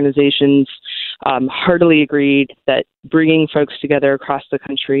 8 organizations heartily agreed that bringing folks together across the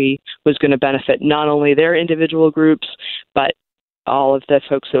country was going to benefit not only their individual groups, but all of the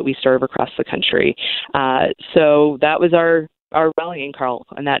folks that we serve across the country. So that was our rallying call,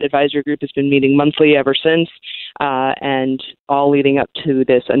 and that advisory group has been meeting monthly ever since, and all leading up to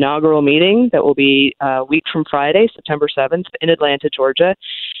this inaugural meeting that will be a week from Friday, September 7th, in Atlanta, Georgia.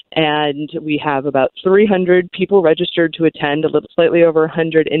 And we have about 300 people registered to attend, slightly over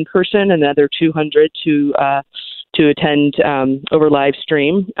 100 in person, another 200 to attend over live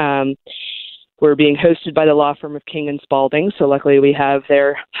stream. We're being hosted by the law firm of King & Spalding, so luckily we have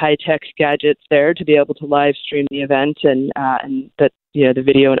their high-tech gadgets there to be able to live stream the event, and that the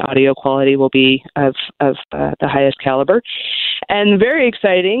video and audio quality will be of the highest caliber. And very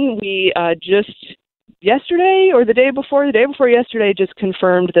exciting, we just yesterday or the day before yesterday just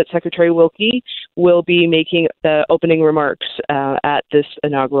confirmed that Secretary Wilkie will be making the opening remarks at this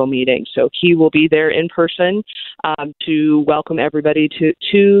inaugural meeting. So he will be there in person to welcome everybody to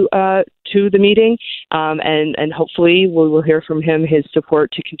the meeting, and hopefully we will hear from him his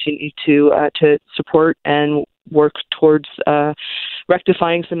support to continue to support and work towards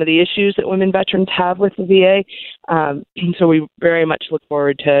rectifying some of the issues that women veterans have with the VA. So we very much look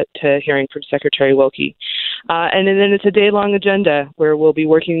forward to hearing from Secretary Wilkie. And then it's a day-long agenda where we'll be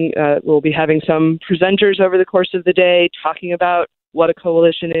having some presenters over the course of the day talking about what a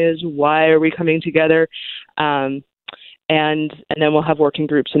coalition is, why are we coming together, and then we'll have working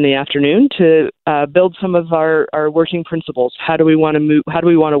groups in the afternoon to build some of our working principles. How do we want to move? How do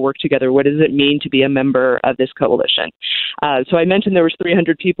we want to work together? What does it mean to be a member of this coalition? So I mentioned there was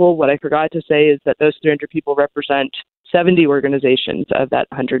 300 people. What I forgot to say is that those 300 people represent 70 organizations of that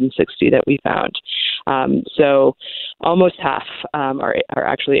 160 that we found. So almost half are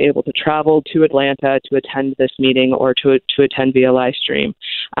actually able to travel to Atlanta to attend this meeting or to attend via live stream.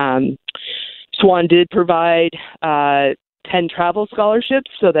 SWAN did provide 10 travel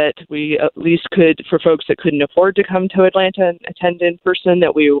scholarships so that we at least could, for folks that couldn't afford to come to Atlanta and attend in person,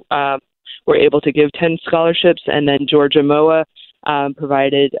 that we were able to give 10 scholarships. And then Georgia MOA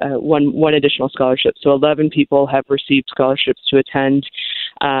provided one additional scholarship. So 11 people have received scholarships to attend.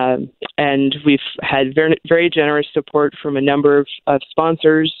 And we've had very, very generous support from a number of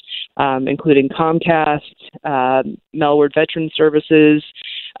sponsors, including Comcast, Melward Veteran Services,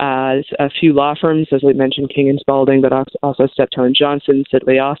 a few law firms, as we mentioned, King & Spalding, but also Steptoe & Johnson,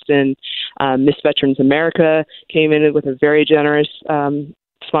 Sidley Austin. Miss Veterans America came in with a very generous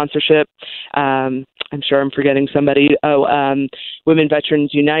sponsorship. I'm sure I'm forgetting somebody. Women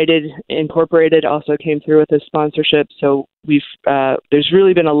Veterans United Incorporated also came through with a sponsorship. So there's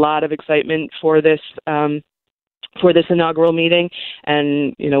really been a lot of excitement for this inaugural meeting,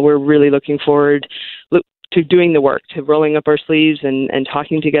 and we're really looking forward to doing the work, to rolling up our sleeves and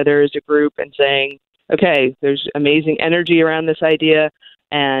talking together as a group and saying, okay, there's amazing energy around this idea,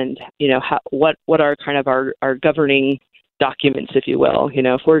 and what are kind of our governing documents, if you will.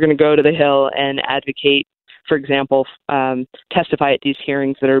 If we're going to go to the Hill and advocate, for example, testify at these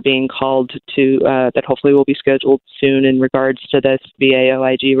hearings that are being called to, that hopefully will be scheduled soon in regards to this VA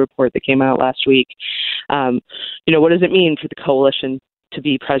OIG report that came out last week. What does it mean for the coalition to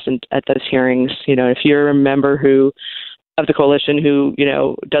be present at those hearings? If you're a member of the coalition who,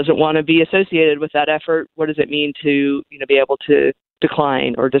 doesn't want to be associated with that effort, what does it mean to, be able to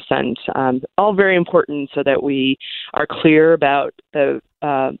decline or dissent? All very important so that we are clear about the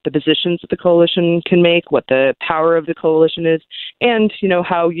positions that the coalition can make, what the power of the coalition is, and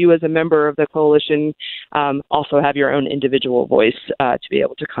how you as a member of the coalition also have your own individual voice to be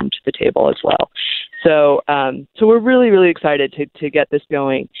able to come to the table as well. So we're really, really excited to get this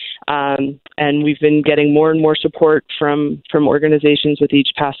going, and we've been getting more and more support from organizations with each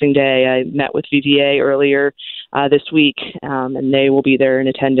passing day. I met with VVA earlier this week, and they will be there in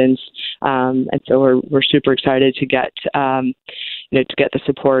attendance, and so we're super excited to get the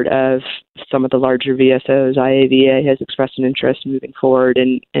support of some of the larger VSOs. IAVA has expressed an interest in moving forward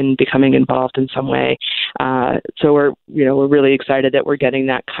and becoming involved in some way. So we're really excited that we're getting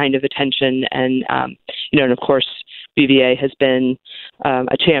that kind of attention. And of course, VVA has been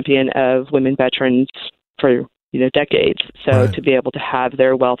a champion of women veterans for decades. So Right. to be able to have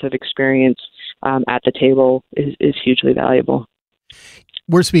their wealth of experience at the table is hugely valuable.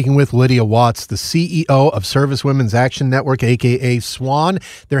 We're speaking with Lydia Watts, the CEO of Service Women's Action Network, a.k.a. SWAN.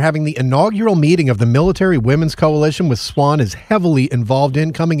 They're having the inaugural meeting of the Military Women's Coalition, which SWAN is heavily involved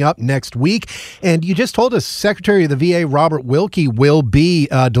in, coming up next week. And you just told us Secretary of the VA, Robert Wilkie, will be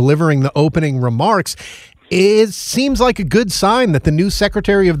delivering the opening remarks. It seems like a good sign that the new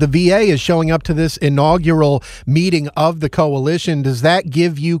Secretary of the VA is showing up to this inaugural meeting of the coalition. Does that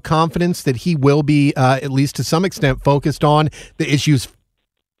give you confidence that he will be, at least to some extent, focused on the issues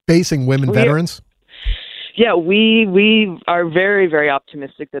facing women veterans? Yeah, we are very, very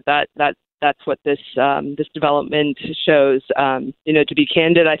optimistic that's what this development shows. To be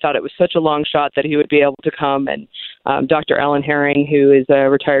candid, I thought it was such a long shot that he would be able to come. And Dr. Ellen Herring, who is a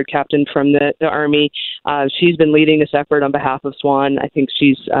retired captain from the Army, she's been leading this effort on behalf of SWAN. I think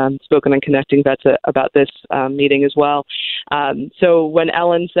she's spoken on Connecting Vets about this meeting as well. So when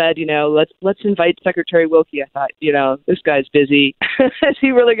Ellen said, let's invite Secretary Wilkie, I thought, this guy's busy. Is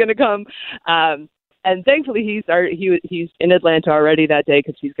he really going to come? And thankfully, he's in Atlanta already that day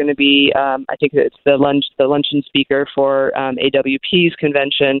because he's going to be, I think it's the luncheon speaker for AWP's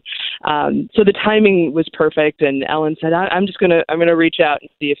convention. So the timing was perfect. And Ellen said, I'm going to reach out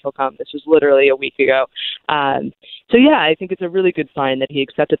and see if he'll come. This was literally a week ago. So yeah, I think it's a really good sign that he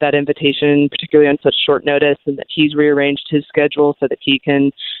accepted that invitation, particularly on such short notice, and that he's rearranged his schedule so that he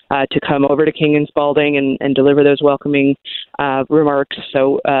can to come over to King and Spalding and deliver those welcoming remarks.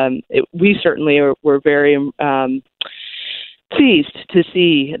 So we certainly were very pleased to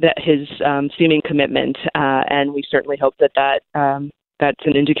see that his seeming commitment, and we certainly hope that that's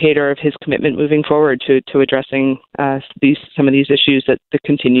an indicator of his commitment moving forward to addressing some of these issues that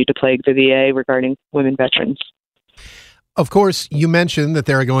continue to plague the VA regarding women veterans. Of course, you mentioned that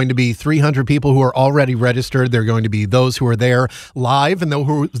there are going to be 300 people who are already registered. There are going to be those who are there live and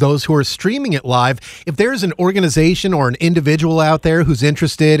those who are streaming it live. If there's an organization or an individual out there who's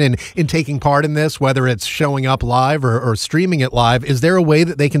interested in taking part in this, whether it's showing up live or streaming it live, is there a way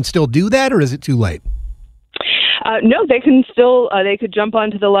that they can still do that, or is it too late? No, they can still, they could jump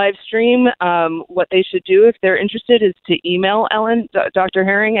onto the live stream. What they should do if they're interested is to email Ellen, Dr.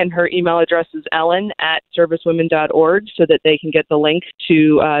 Herring, and her email address is ellen@servicewomen.org so that they can get the link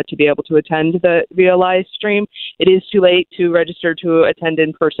to be able to attend the via live stream. It is too late to register to attend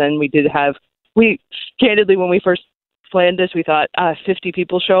in person. Candidly, when we first planned this, we thought 50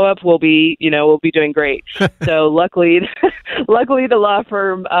 people show up, we'll be doing great. So luckily the law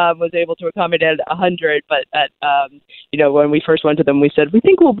firm was able to accommodate 100. But when we first went to them, we said we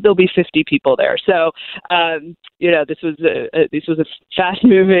think there'll be 50 people there. So this was a fast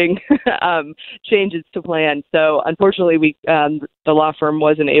moving changes to plan. So unfortunately, the law firm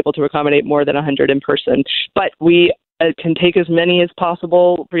wasn't able to accommodate more than 100 in person. But we can take as many as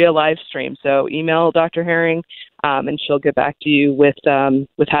possible via live stream. So email Dr. Herring, and she'll get back to you with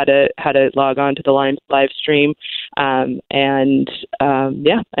how to log on to the live stream. And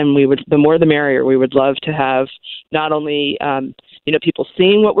we would, the more the merrier. We would love to have not only people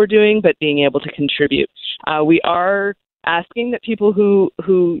seeing what we're doing, but being able to contribute. We are asking that people who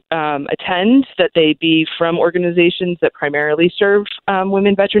attend, that they be from organizations that primarily serve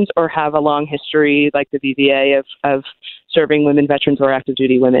women veterans or have a long history, like the VVA, of serving women veterans or active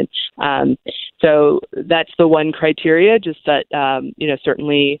duty women. So that's the one criteria, just that,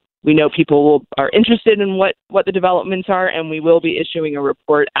 certainly we know people are interested in what the developments are, and we will be issuing a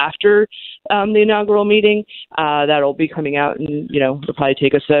report after the inaugural meeting. That'll be coming out, and it'll probably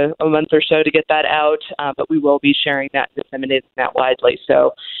take us a month or so to get that out, but we will be sharing that, disseminating that widely.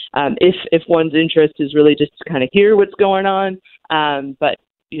 So if one's interest is really just to kind of hear what's going on, but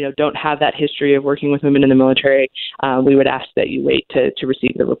don't have that history of working with women in the military, we would ask that you wait to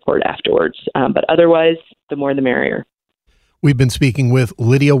receive the report afterwards. But otherwise, the more the merrier. We've been speaking with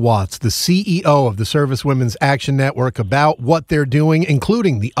Lydia Watts, the CEO of the Service Women's Action Network, about what they're doing,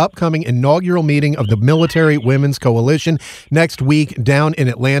 including the upcoming inaugural meeting of the Military Women's Coalition next week down in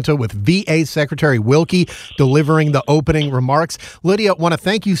Atlanta, with VA Secretary Wilkie delivering the opening remarks. Lydia, I want to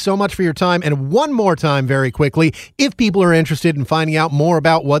thank you so much for your time. And one more time, very quickly, if people are interested in finding out more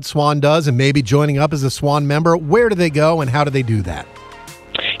about what SWAN does and maybe joining up as a SWAN member, where do they go and how do they do that?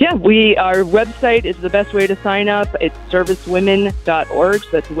 Yeah, our website is the best way to sign up. It's servicewomen.org. So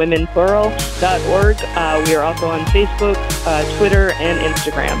that's women plural.org. We are also on Facebook, Twitter, and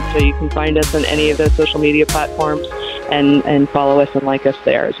Instagram. So you can find us on any of those social media platforms and follow us and like us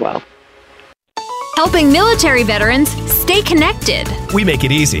there as well. Helping military veterans stay connected. We make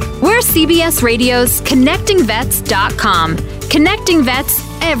it easy. We're CBS Radio's ConnectingVets.com. Connecting vets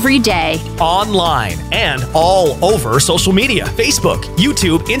every day. Online and all over social media. Facebook,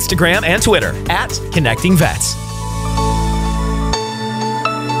 YouTube, Instagram, and Twitter at Connecting Vets.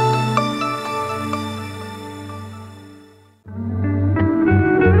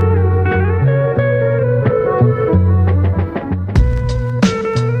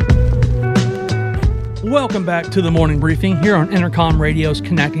 Welcome back to the morning briefing here on Intercom Radio's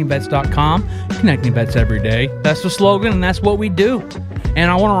ConnectingVets.com. Connecting Vets every day. That's the slogan, and that's what we do. And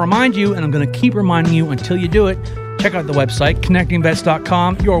I want to remind you, and I'm going to keep reminding you until you do it, check out the website,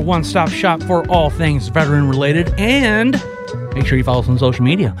 ConnectingVets.com, your one-stop shop for all things veteran-related, and make sure you follow us on social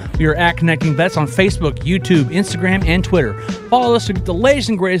media. We are at Connecting Vets on Facebook, YouTube, Instagram, and Twitter. Follow us to get the latest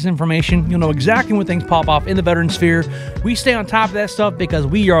and greatest information. You'll know exactly when things pop off in the veteran sphere. We stay on top of that stuff because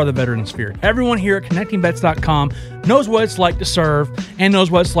we are the veteran sphere. Everyone here at ConnectingVets.com knows what it's like to serve and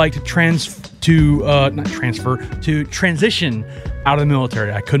knows what it's like to transition out of the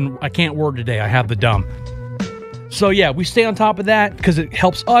military. I can't word today. I have the dumb. So yeah, we stay on top of that because it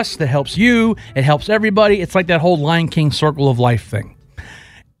helps us, that helps you, it helps everybody. It's like that whole Lion King circle of life thing.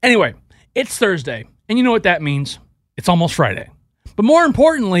 Anyway, it's Thursday, and you know what that means. It's almost Friday. But more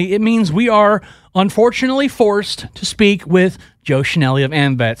importantly, it means we are unfortunately forced to speak with Joe Schinelli of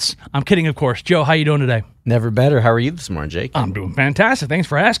AMVETS. I'm kidding, of course. Joe, how you doing today? Never better. How are you this morning, Jake? I'm doing fantastic. Thanks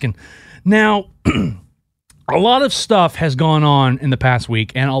for asking. Now, a lot of stuff has gone on in the past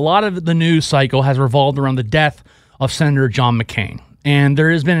week, and a lot of the news cycle has revolved around the death of Senator John McCain. And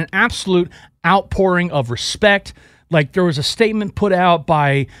there has been an absolute outpouring of respect. Like, there was a statement put out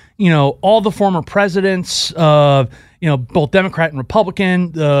by, all the former presidents, both Democrat and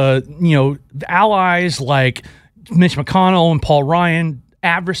Republican, the allies like Mitch McConnell and Paul Ryan,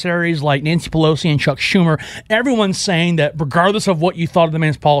 adversaries like Nancy Pelosi and Chuck Schumer. Everyone's saying that regardless of what you thought of the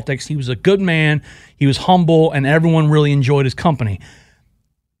man's politics, he was a good man, he was humble, and everyone really enjoyed his company.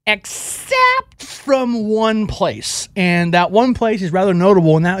 Except from one place. And that one place is rather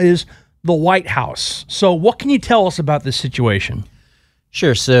notable, and that is the White House. So what can you tell us about this situation?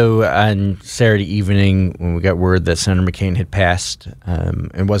 Sure. So on Saturday evening, when we got word that Senator McCain had passed,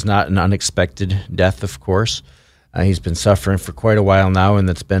 it was not an unexpected death, of course. He's been suffering for quite a while now, and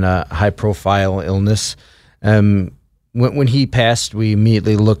it's been a high-profile illness. When he passed, we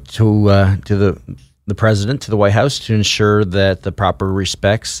immediately looked to the president, to the White House, to ensure that the proper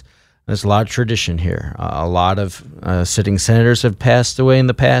respects. There's a lot of tradition here. A lot of sitting senators have passed away in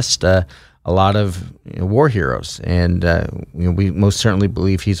the past. A lot of war heroes, and we most certainly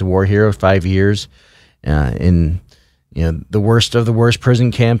believe he's a war hero. 5 years in the worst of the worst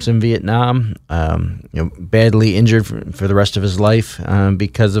prison camps in Vietnam. Badly injured for the rest of his life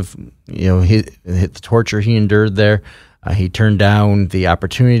because of the torture he endured there. He turned down the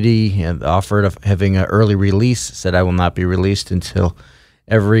opportunity and the offer of having an early release. Said, "I will not be released until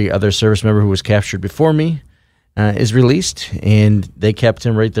every other service member who was captured before me is released, and they kept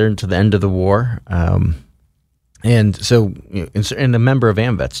him right there until the end of the war. And so, and a member of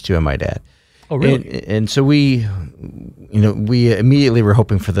AMVETS too, I might add. Oh, really? And so we immediately were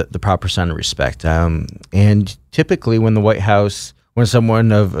hoping for the proper sign of respect. And typically, when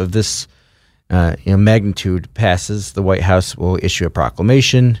someone of this magnitude passes, the White House will issue a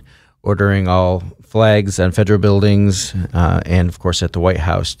proclamation ordering all flags on federal buildings and, of course, at the White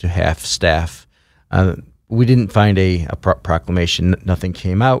House to half staff. We didn't find a proclamation. Nothing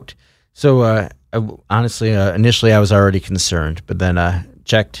came out. So honestly, initially I was already concerned, but then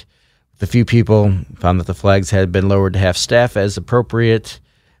checked with a few people, found that the flags had been lowered to half staff as appropriate,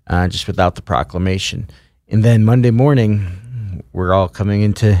 just without the proclamation. And then Monday morning, we're all coming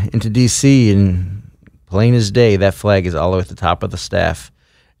into D.C., and plain as day, that flag is all the way at the top of the staff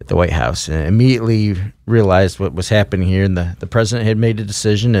at the White House. And immediately realized what was happening here, and the president had made a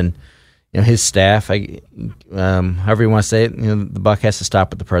decision, and his staff, however you want to say it, the buck has to stop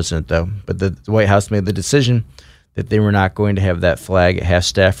with the president, though. But the White House made the decision that they were not going to have that flag at half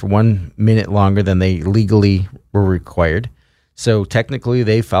staff for 1 minute longer than they legally were required. So technically,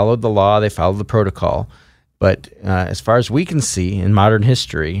 they followed the law, they followed the protocol. But as far as we can see in modern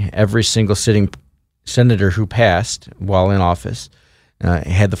history, every single sitting senator who passed while in office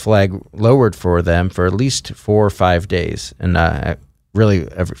had the flag lowered for them for at least 4 or 5 days, and really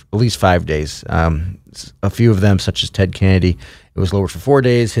at least 5 days. A few of them, such as Ted Kennedy, it was lowered for 4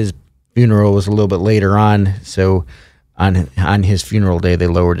 days. His funeral was a little bit later on, so on his funeral day, they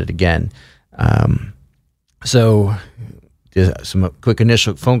lowered it again. So some quick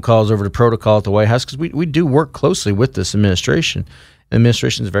initial phone calls over to protocol at the White House, because we do work closely with this administration. The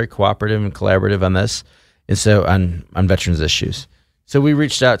administration is very cooperative and collaborative on this, and so on veterans issues. So we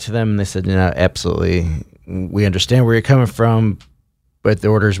reached out to them, and they said, absolutely, we understand where you're coming from, but the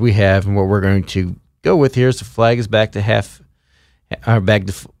orders we have and what we're going to go with here is the flag is back to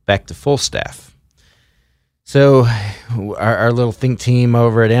full staff. So our little think team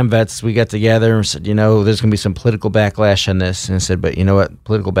over at AMVETS, we got together and said, there's going to be some political backlash on this. And I said, but you know what?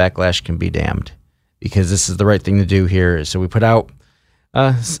 Political backlash can be damned, because this is the right thing to do here. So we put out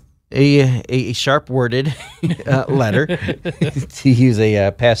a sharp-worded letter, to use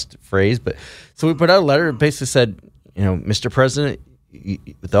a past phrase. But so we put out a letter and basically said, Mr. President,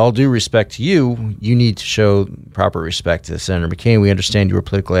 with all due respect to you, you need to show proper respect to Senator McCain. We understand you were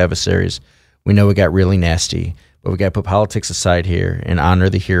political adversaries. We know it got really nasty, but we got to put politics aside here and honor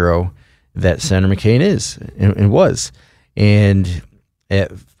the hero that Senator McCain is and was. And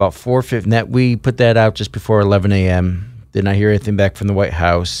at about 4:50, we put that out just before 11 a.m. Did not hear anything back from the White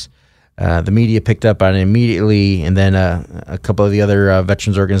House. The media picked up on it immediately, and then a couple of the other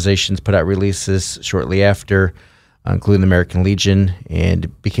veterans organizations put out releases shortly after, including the American Legion, and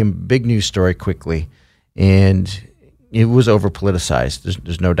it became a big news story quickly. And it was over-politicized.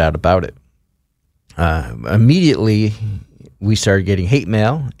 There's no doubt about it. Immediately, we started getting hate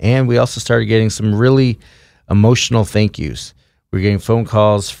mail, and we also started getting some really emotional thank yous. We were getting phone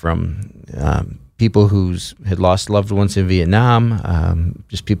calls from people who had lost loved ones in Vietnam,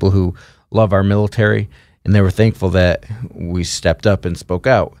 just people who love our military, and they were thankful that we stepped up and spoke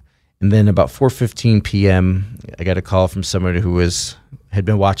out. And then about 4:15 p.m., I got a call from somebody who had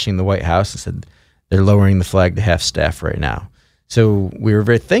been watching the White House and said they're lowering the flag to half staff right now. So we were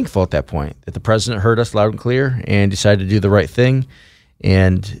very thankful at that point that the president heard us loud and clear and decided to do the right thing.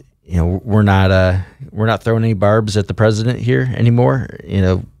 And we're not throwing any barbs at the president here anymore.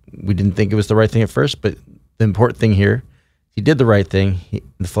 We didn't think it was the right thing at first, but the important thing here, he did the right thing.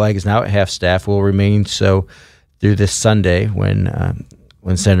 The flag is now at half staff, will remain so through this Sunday when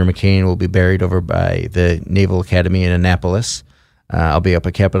Senator McCain will be buried over by the Naval Academy in Annapolis. I'll be up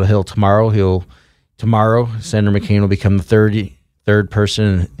at Capitol Hill tomorrow. Tomorrow, Senator McCain will become the third person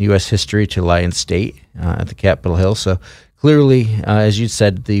in U.S. history to lie in state at the Capitol Hill. So clearly, as you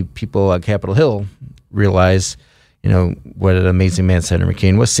said, the people on Capitol Hill realize, what an amazing man Senator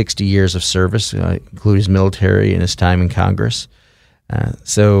McCain was. 60 years of service, including his military and his time in Congress.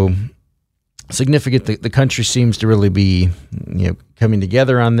 So significant. The country seems to really be, coming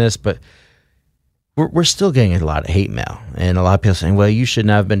together on this, but we're still getting a lot of hate mail, and a lot of people saying, well, you should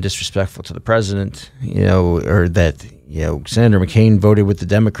not have been disrespectful to the president, or that, Senator McCain voted with the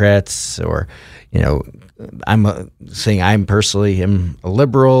Democrats, or, I'm saying I'm personally am a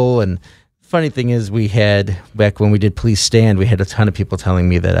liberal. And funny thing is, we had, back when we did Please Stand, we had a ton of people telling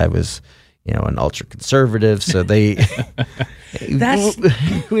me that I was, an ultra conservative. So they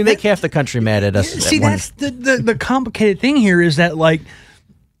we make half the country mad at us. See, that's the complicated thing here is that, like,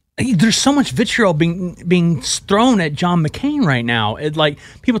 there's so much vitriol being thrown at John McCain right now. It, like,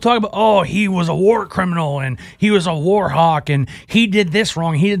 people talk about, oh, he was a war criminal and he was a war hawk and he did this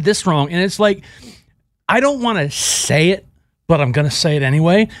wrong, he did this wrong. And it's like, I don't want to say it, but I'm going to say it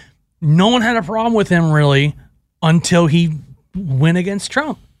anyway. No one had a problem with him really until he went against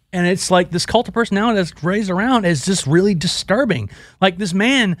Trump. And it's like this cult of personality that's raised around is just really disturbing. Like, this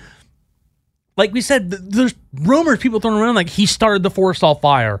man, like we said, there's rumors people throwing around like he started the Forrestal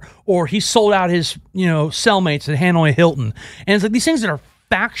fire or he sold out his, cellmates at Hanoi Hilton. And it's like these things that are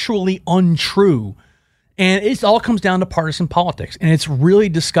factually untrue. And it all comes down to partisan politics. And it's really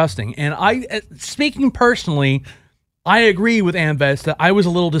disgusting. And speaking personally, I agree with AmVets that I was a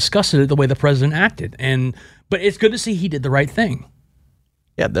little disgusted at the way the president acted. But it's good to see he did the right thing.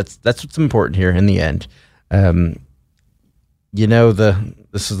 Yeah, that's what's important here in the end.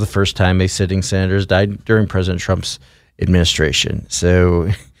 This is the first time a sitting senator has died during President Trump's administration.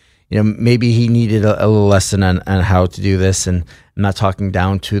 So, maybe he needed a little lesson on how to do this. And I'm not talking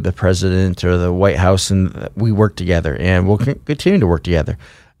down to the president or the White House. And we work together, and we'll continue to work together.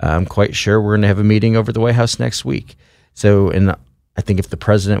 I'm quite sure we're going to have a meeting over at the White House next week. So, and I think if the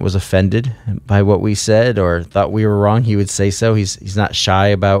president was offended by what we said or thought we were wrong, he would say so. He's not shy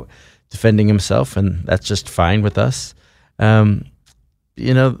about defending himself, and that's just fine with us. The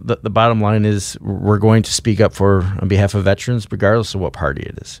bottom line is we're going to speak up on behalf of veterans, regardless of what party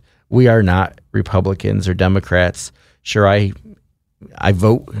it is. We are not Republicans or Democrats. Sure, I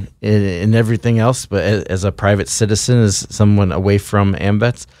vote in everything else, but as a private citizen, as someone away from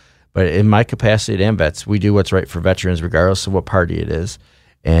AmVets, but in my capacity at AmVets, we do what's right for veterans, regardless of what party it is.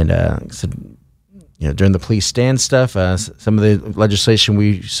 And during the Please Stand stuff, some of the legislation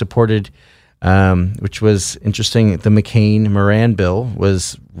we supported, which was interesting, the McCain-Moran bill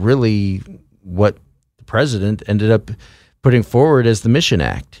was really what the president ended up putting forward as the Mission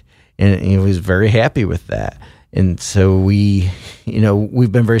Act. And he was very happy with that. And so we've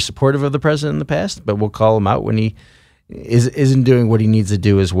been very supportive of the president in the past, but we'll call him out when he isn't doing what he needs to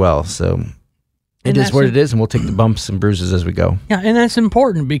do as well. So it is what it is, and we'll take the bumps and bruises as we go. Yeah, and that's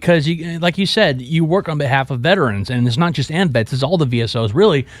important because, like you said, you work on behalf of veterans, and it's not just AmVets, it's all the VSOs,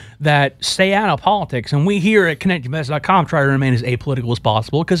 really, that stay out of politics. And we here at ConnectingVets.com try to remain as apolitical as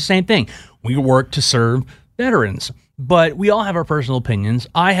possible because the same thing. We work to serve veterans, but we all have our personal opinions.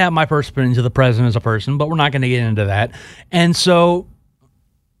 I have my personal opinions of the president as a person, but we're not going to get into that. And so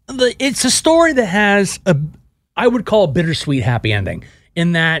it's a story that has I would call a bittersweet happy ending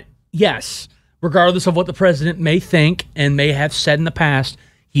in that, yes, regardless of what the president may think and may have said in the past,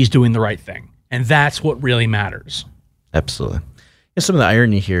 he's doing the right thing. And that's what really matters. Absolutely. There's some of the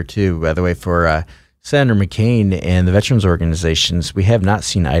irony here, too, by the way, for Senator McCain and the veterans organizations. We have not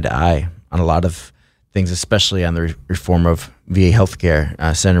seen eye to eye on a lot of things, especially on the reform of VA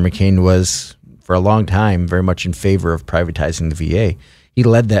healthcare. Senator McCain was, for a long time, very much in favor of privatizing the VA. He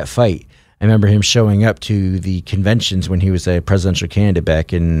led that fight. I remember him showing up to the conventions when he was a presidential candidate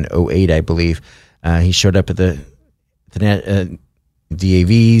back in 2008, I believe. He showed up at the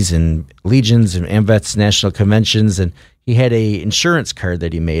DAVs and Legions and AmVets national conventions, and he had a insurance card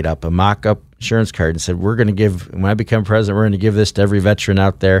that he made up, a mock-up insurance card, and said, when I become president, we're going to give this to every veteran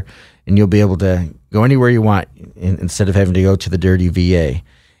out there, and you'll be able to go anywhere you want instead of having to go to the dirty VA.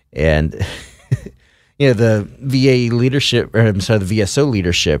 And the VA leadership, the VSO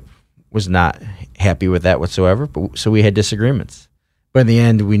leadership was not happy with that whatsoever, so we had disagreements. But in the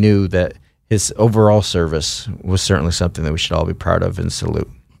end, we knew that his overall service was certainly something that we should all be proud of and salute.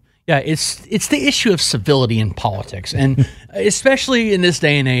 Yeah, it's the issue of civility in politics, and especially in this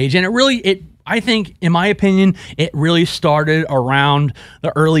day and age. And I think, in my opinion, it really started around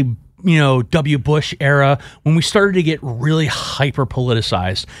the early W. Bush era when we started to get really hyper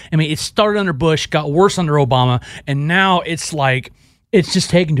politicized. I mean, it started under Bush, got worse under Obama, and now it's like it's just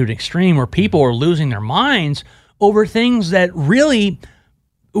taken to an extreme where people are losing their minds over things that really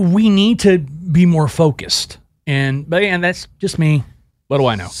we need to be more focused. But again, that's just me. What do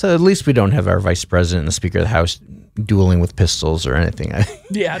I know? So at least we don't have our vice president and the Speaker of the House dueling with pistols or anything.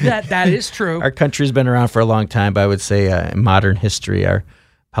 Yeah, that is true. Our country's been around for a long time, but I would say in modern history, our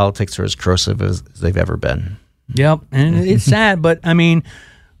politics are as corrosive as they've ever been. Yep, and it's sad, but I mean,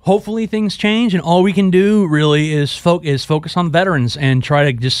 hopefully things change, and all we can do really is focus on veterans and try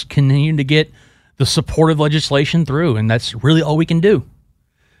to just continue to get the supportive legislation through, and that's really all we can do.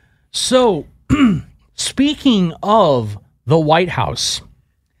 So, speaking of the White House,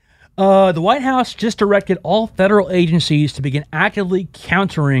 the White House just directed all federal agencies to begin actively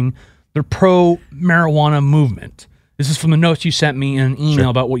countering the pro-marijuana movement. This is from the notes you sent me in an email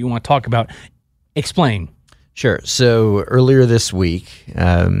about what you want to talk about. Explain. Sure. So earlier this week,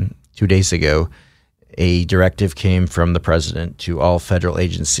 2 days ago, a directive came from the president to all federal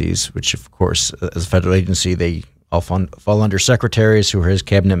agencies, which, of course, as a federal agency, they all fall under secretaries who are his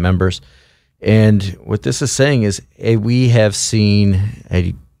cabinet members. And what this is saying is we have seen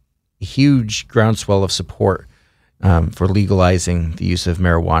a huge groundswell of support for legalizing the use of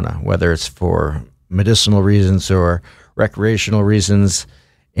marijuana, whether it's for medicinal reasons or recreational reasons.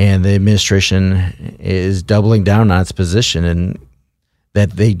 And the administration is doubling down on its position and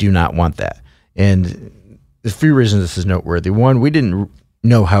that they do not want that. And there's a few reasons this is noteworthy. One, we didn't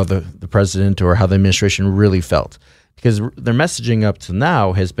know how the president or how the administration really felt, because their messaging up to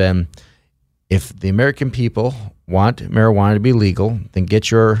now has been, if the American people want marijuana to be legal, then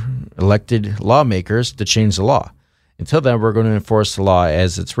get your elected lawmakers to change the law. Until then, we're going to enforce the law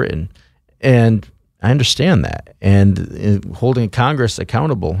as it's written. And I understand that. And holding Congress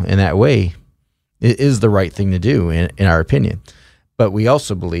accountable in that way is the right thing to do, in our opinion. But we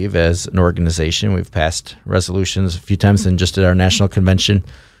also believe, as an organization, we've passed resolutions a few times, and just at our national convention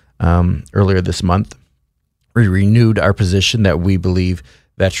earlier this month, we renewed our position that we believe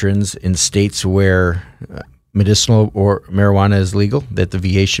veterans in states where medicinal or marijuana is legal, that the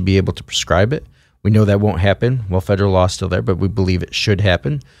VA should be able to prescribe it. We know that won't happen while federal law is still there, but we believe it should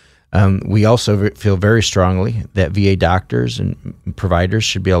happen. We also feel very strongly that VA doctors and providers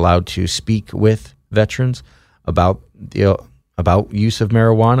should be allowed to speak with veterans about use of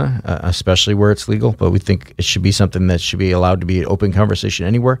marijuana, especially where it's legal. But we think it should be something that should be allowed to be an open conversation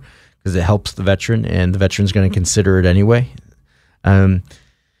anywhere, because it helps the veteran, and the veteran's going to consider it anyway.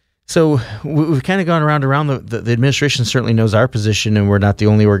 So we've kind of gone around. The administration certainly knows our position, and we're not the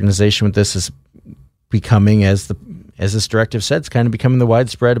only organization with this. Is becoming, as this directive said, it's kind of becoming the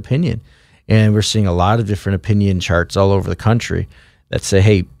widespread opinion. And we're seeing a lot of different opinion charts all over the country that say,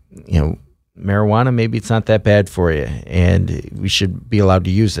 hey, marijuana, maybe it's not that bad for you, and we should be allowed to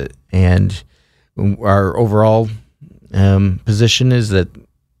use it. And our overall position is that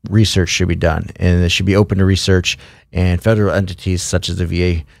research should be done, and it should be open to research, and federal entities such as the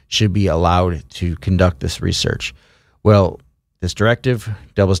VA should be allowed to conduct this research. Well, this directive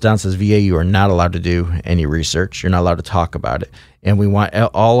doubles down, says, VA, you are not allowed to do any research. You're not allowed to talk about it. And we want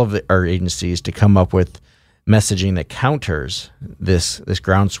all of our agencies to come up with messaging that counters this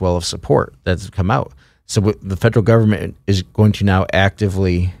groundswell of support that's come out. So the federal government is going to now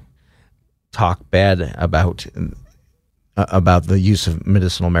actively talk bad about the use of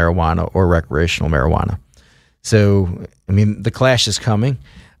medicinal marijuana or recreational marijuana. So, I mean, the clash is coming.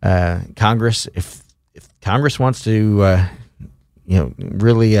 Congress, if Congress wants to,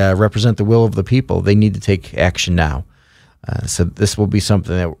 really represent the will of the people, they need to take action now. So this will be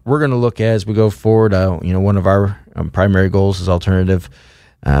something that we're going to look at as we go forward. One of our primary goals is alternative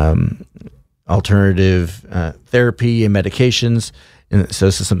therapy and medications. And so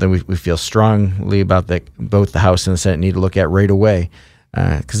this is something we feel strongly about, that both the House and the Senate need to look at right away,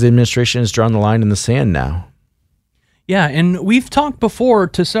 because the administration has drawn the line in the sand now. Yeah, and we've talked before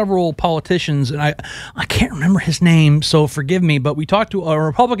to several politicians, and I can't remember his name, so forgive me, but we talked to a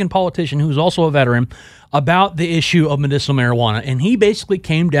Republican politician who's also a veteran about the issue of medicinal marijuana, and he basically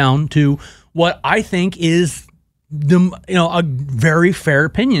came down to what I think is a very fair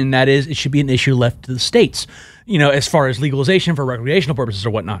opinion. That is, it should be an issue left to the states, as far as legalization for recreational purposes or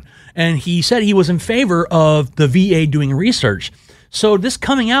whatnot. And he said he was in favor of the VA doing research. So this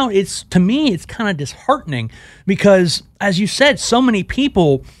coming out, to me, it's kind of disheartening, because, as you said, so many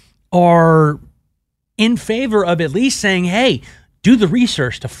people are in favor of at least saying, hey, do the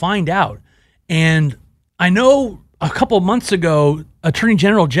research to find out. And I know a couple of months ago, Attorney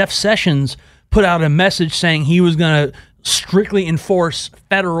General Jeff Sessions put out a message saying he was going to strictly enforce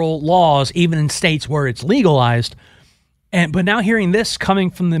federal laws, even in states where it's legalized. But now hearing this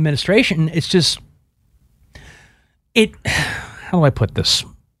coming from the administration, it's just, how do I put this?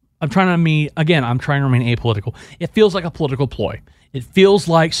 I'm trying to remain apolitical. It feels like a political ploy. It feels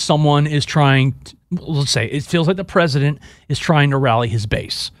like someone is trying to, it feels like the president is trying to rally his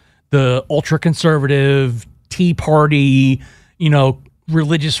base. The ultra-conservative, Tea Party,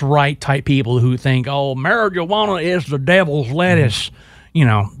 religious right type people who think, oh, marijuana is the devil's lettuce,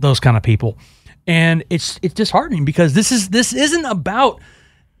 those kind of people. And it's disheartening, because this isn't about,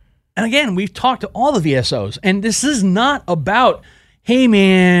 and again, we've talked to all the VSOs, and this is not about, hey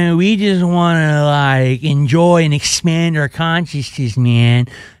man, we just want to enjoy and expand our consciousness, man.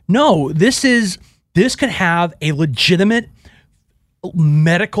 No, this could have a legitimate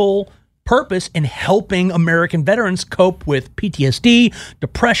medical purpose in helping American veterans cope with PTSD,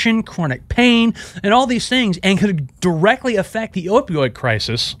 depression, chronic pain, and all these things, and could directly affect the opioid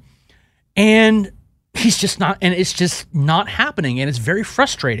crisis. And he's just not, and it's just not happening, and it's very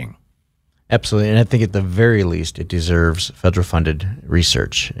frustrating. Absolutely, and I think at the very least it deserves federal funded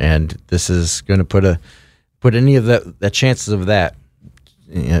research, and this is going to put any of the chances of that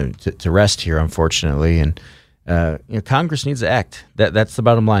to rest here, unfortunately. And Congress needs to act. That's the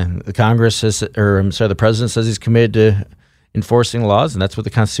bottom line. The the president says he's committed to enforcing laws, and that's what the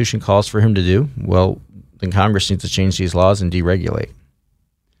Constitution calls for him to do. Well, then Congress needs to change these laws and deregulate,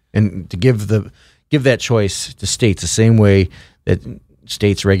 and to give that choice to states the same way that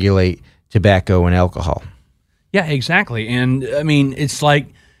states regulate tobacco and alcohol. Yeah, exactly. And I mean, it's like,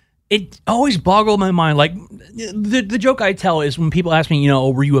 it always boggled my mind. Like the joke I tell is when people ask me,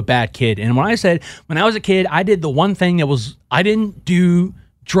 were you a bad kid? And when I said, when I was a kid, I did the one thing I didn't do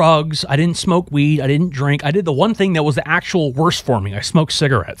drugs, I didn't smoke weed, I didn't drink. I did the one thing that was the actual worst for me. I smoked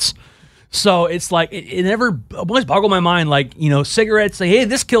cigarettes. So it's like, it never always boggled my mind. Like, cigarettes say, hey,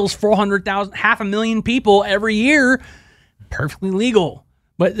 this kills 400,000, 500,000 people every year. Perfectly legal.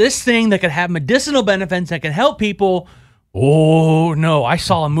 But this thing that could have medicinal benefits that could help people, oh no. I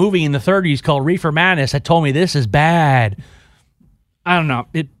saw a movie in the 1930s called Reefer Madness that told me this is bad. I don't know.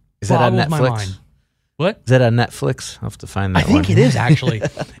 It is that on Netflix? My mind. What? Is that on Netflix? I'll have to find that one. I think it is, actually.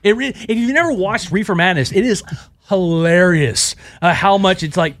 If you've never watched Reefer Madness, it is hilarious how much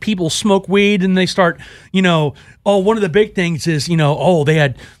it's like people smoke weed and they start, one of the big things is,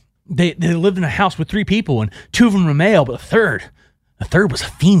 they lived in a house with 3 people and 2 of them were male, but the third was a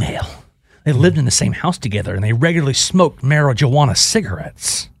female. They lived in the same house together, and they regularly smoked marijuana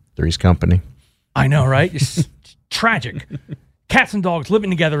cigarettes. Three's Company. I know, right? It's tragic. Cats and dogs living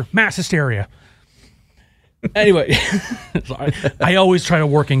together, mass hysteria. Anyway, I always try to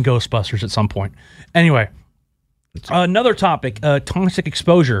work in Ghostbusters at some point. Anyway, another topic, toxic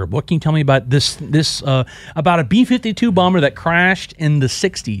exposure. What can you tell me about this about a B-52 bomber that crashed in the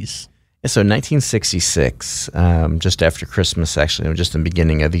 60s? So 1966, just after Christmas, actually, just in the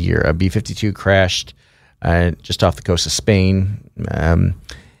beginning of the year, a B-52 crashed just off the coast of Spain.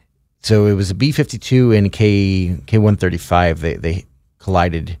 So it was a B-52 and a K-135. They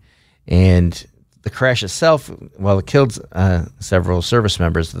collided, and the crash itself, while it killed several service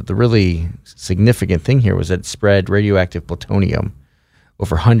members, the really significant thing here was that it spread radioactive plutonium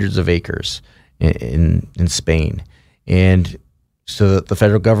over hundreds of acres in Spain. And so the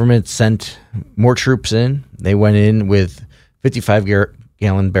federal government sent more troops in. They went in with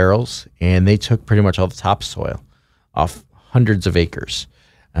 55-gallon barrels, and they took pretty much all the topsoil off hundreds of acres.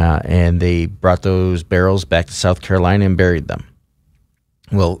 And they brought those barrels back to South Carolina and buried them.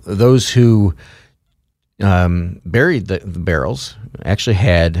 Well, those who buried the barrels actually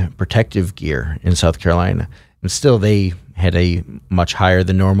had protective gear in South Carolina. And still, they had a much higher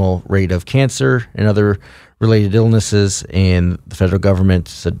than normal rate of cancer and other related illnesses, and the federal government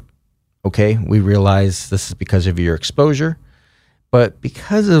said, okay, we realize this is because of your exposure, but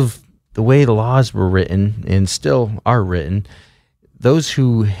because of the way the laws were written and still are written, those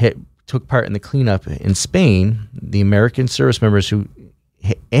who took part in the cleanup in Spain, the American service members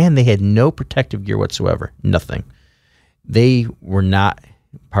they had no protective gear whatsoever, nothing. They were not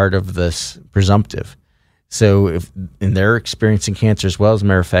part of this presumptive. So and they're experiencing cancer as well. As a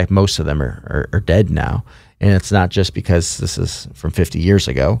matter of fact, most of them are dead now. And it's not just because this is from 50 years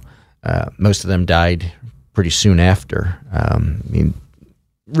ago. Most of them died pretty soon after.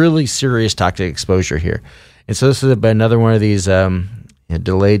 Really serious toxic exposure here. And so this is another one of these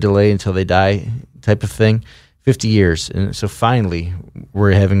delay until they die type of thing. 50 years. And so finally,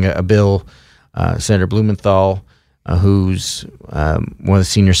 we're having a bill, Senator Blumenthal, who's one of the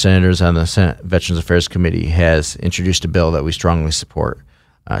senior senators on the Senate Veterans Affairs Committee, has introduced a bill that we strongly support.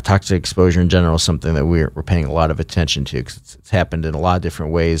 Toxic exposure in general is something that we're paying a lot of attention to because it's happened in a lot of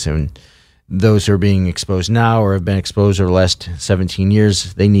different ways. And those who are being exposed now or have been exposed over the last 17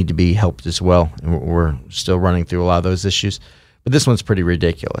 years, they need to be helped as well. And we're still running through a lot of those issues. But this one's pretty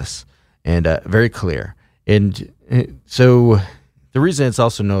ridiculous and very clear. And so the reason it's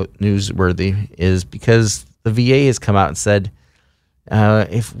also newsworthy is because the VA has come out and said,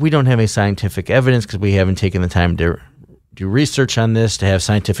 if we don't have any scientific evidence, because we haven't taken the time to do research on this, to have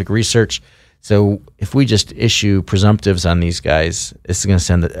scientific research, so if we just issue presumptives on these guys, it's going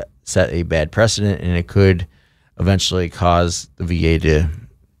to set a bad precedent, and it could eventually cause the VA to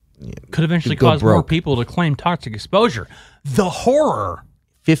cause more people to claim toxic exposure. The horror.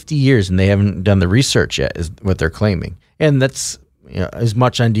 50 years, and they haven't done the research yet, is what they're claiming. And that's as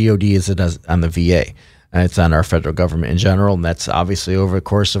much on DOD as it does on the VA. It's on our federal government in general, and that's obviously over the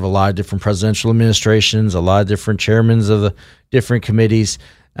course of a lot of different presidential administrations, a lot of different chairmen of the different committees.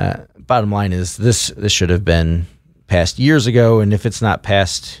 Bottom line is this should have been passed years ago, and if it's not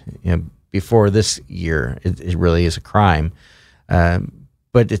passed before this year. It really is a crime.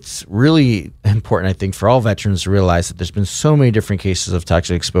 But it's really important, I think, for all veterans to realize that there's been so many different cases of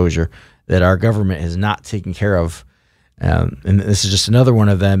toxic exposure that our government has not taken care of. And this is just another one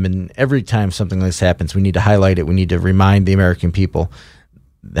of them. And every time something like this happens, we need to highlight it. We need to remind the American people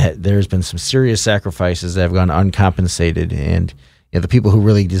that there's been some serious sacrifices that have gone uncompensated. And the people who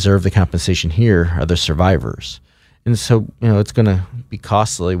really deserve the compensation here are the survivors. And so, it's going to be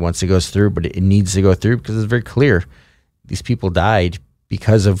costly once it goes through, but it needs to go through because it's very clear these people died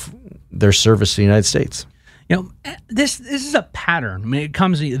because of their service to the United States. This is a pattern. I mean, it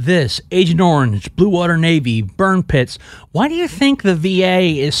comes to this, Agent Orange, Blue Water Navy, burn pits. Why do you think the VA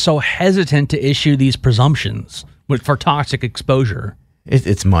is so hesitant to issue these presumptions for toxic exposure?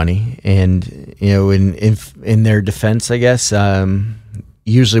 It's money. And, in their defense, I guess,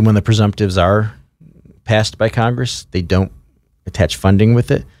 usually when the presumptives are passed by Congress, they don't attach funding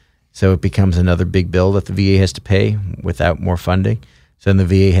with it. So it becomes another big bill that the VA has to pay without more funding. So then the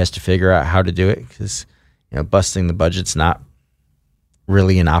VA has to figure out how to do it because, busting the budget's not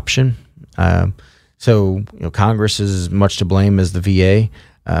really an option. So Congress is as much to blame as the VA.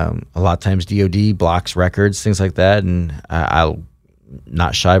 A lot of times DOD blocks records, things like that. And I'll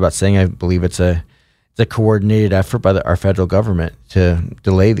not shy about saying I believe it's a coordinated effort by our federal government to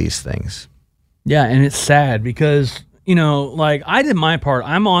delay these things. Yeah, and it's sad because, I did my part.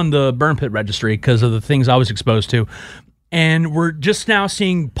 I'm on the burn pit registry because of the things I was exposed to. And we're just now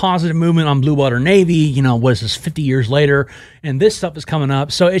seeing positive movement on Blue Water Navy, what is this, 50 years later, and this stuff is coming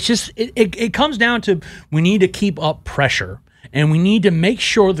up. So it's just, it comes down to we need to keep up pressure. And we need to make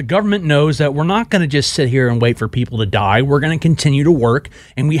sure the government knows that we're not going to just sit here and wait for people to die. We're going to continue to work.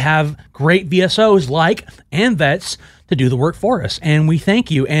 And we have great VSOs like AMVETS to do the work for us. And we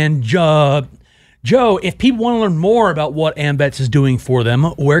thank you. And Joe, if people want to learn more about what AMVETS is doing for them,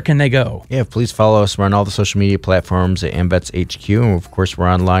 where can they go? Yeah, please follow us. We're on all the social media platforms at AMVETS HQ. And, of course, we're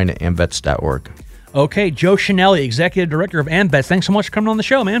online at amvets.org. Okay, Joe Chenelly, Executive Director of AMVETS. Thanks so much for coming on the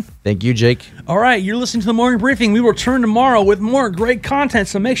show, man. Thank you, Jake. All right, you're listening to The Morning Briefing. We will return tomorrow with more great content,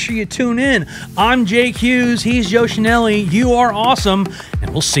 so make sure you tune in. I'm Jake Hughes. He's Joe Chenelly. You are awesome, and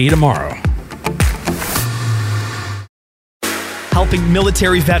we'll see you tomorrow. Helping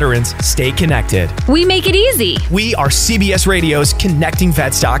military veterans stay connected. We make it easy. We are CBS Radio's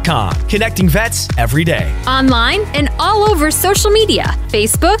ConnectingVets.com. Connecting vets every day. Online and all over social media.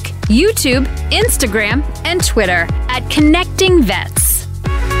 Facebook, YouTube, Instagram, and Twitter at Connecting Vets.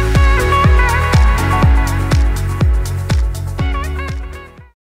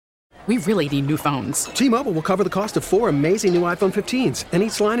 We really need new phones. T-Mobile will cover the cost of 4 amazing new iPhone 15s, and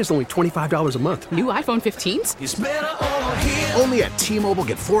each line is only $25 a month. New iPhone 15s? It's better over here. Only at T-Mobile,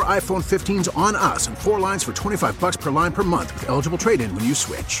 get 4 iPhone 15s on us and 4 lines for $25 per line per month with eligible trade-in when you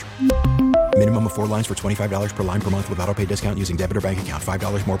switch. Minimum of 4 lines for $25 per line per month with autopay discount using debit or bank account.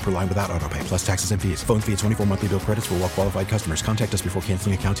 $5 more per line without autopay, plus taxes and fees. Phone fee at 24 monthly bill credits for well-qualified customers. Contact us before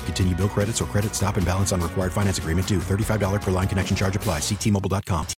canceling account to continue bill credits or credit stop and balance on required finance agreement due. $35 per line connection charge applies. See T-Mobile.com.